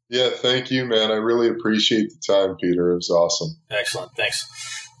 Yeah, thank you, man. I really appreciate the time, Peter. It was awesome. Excellent. Thanks.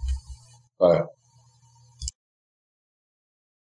 Bye.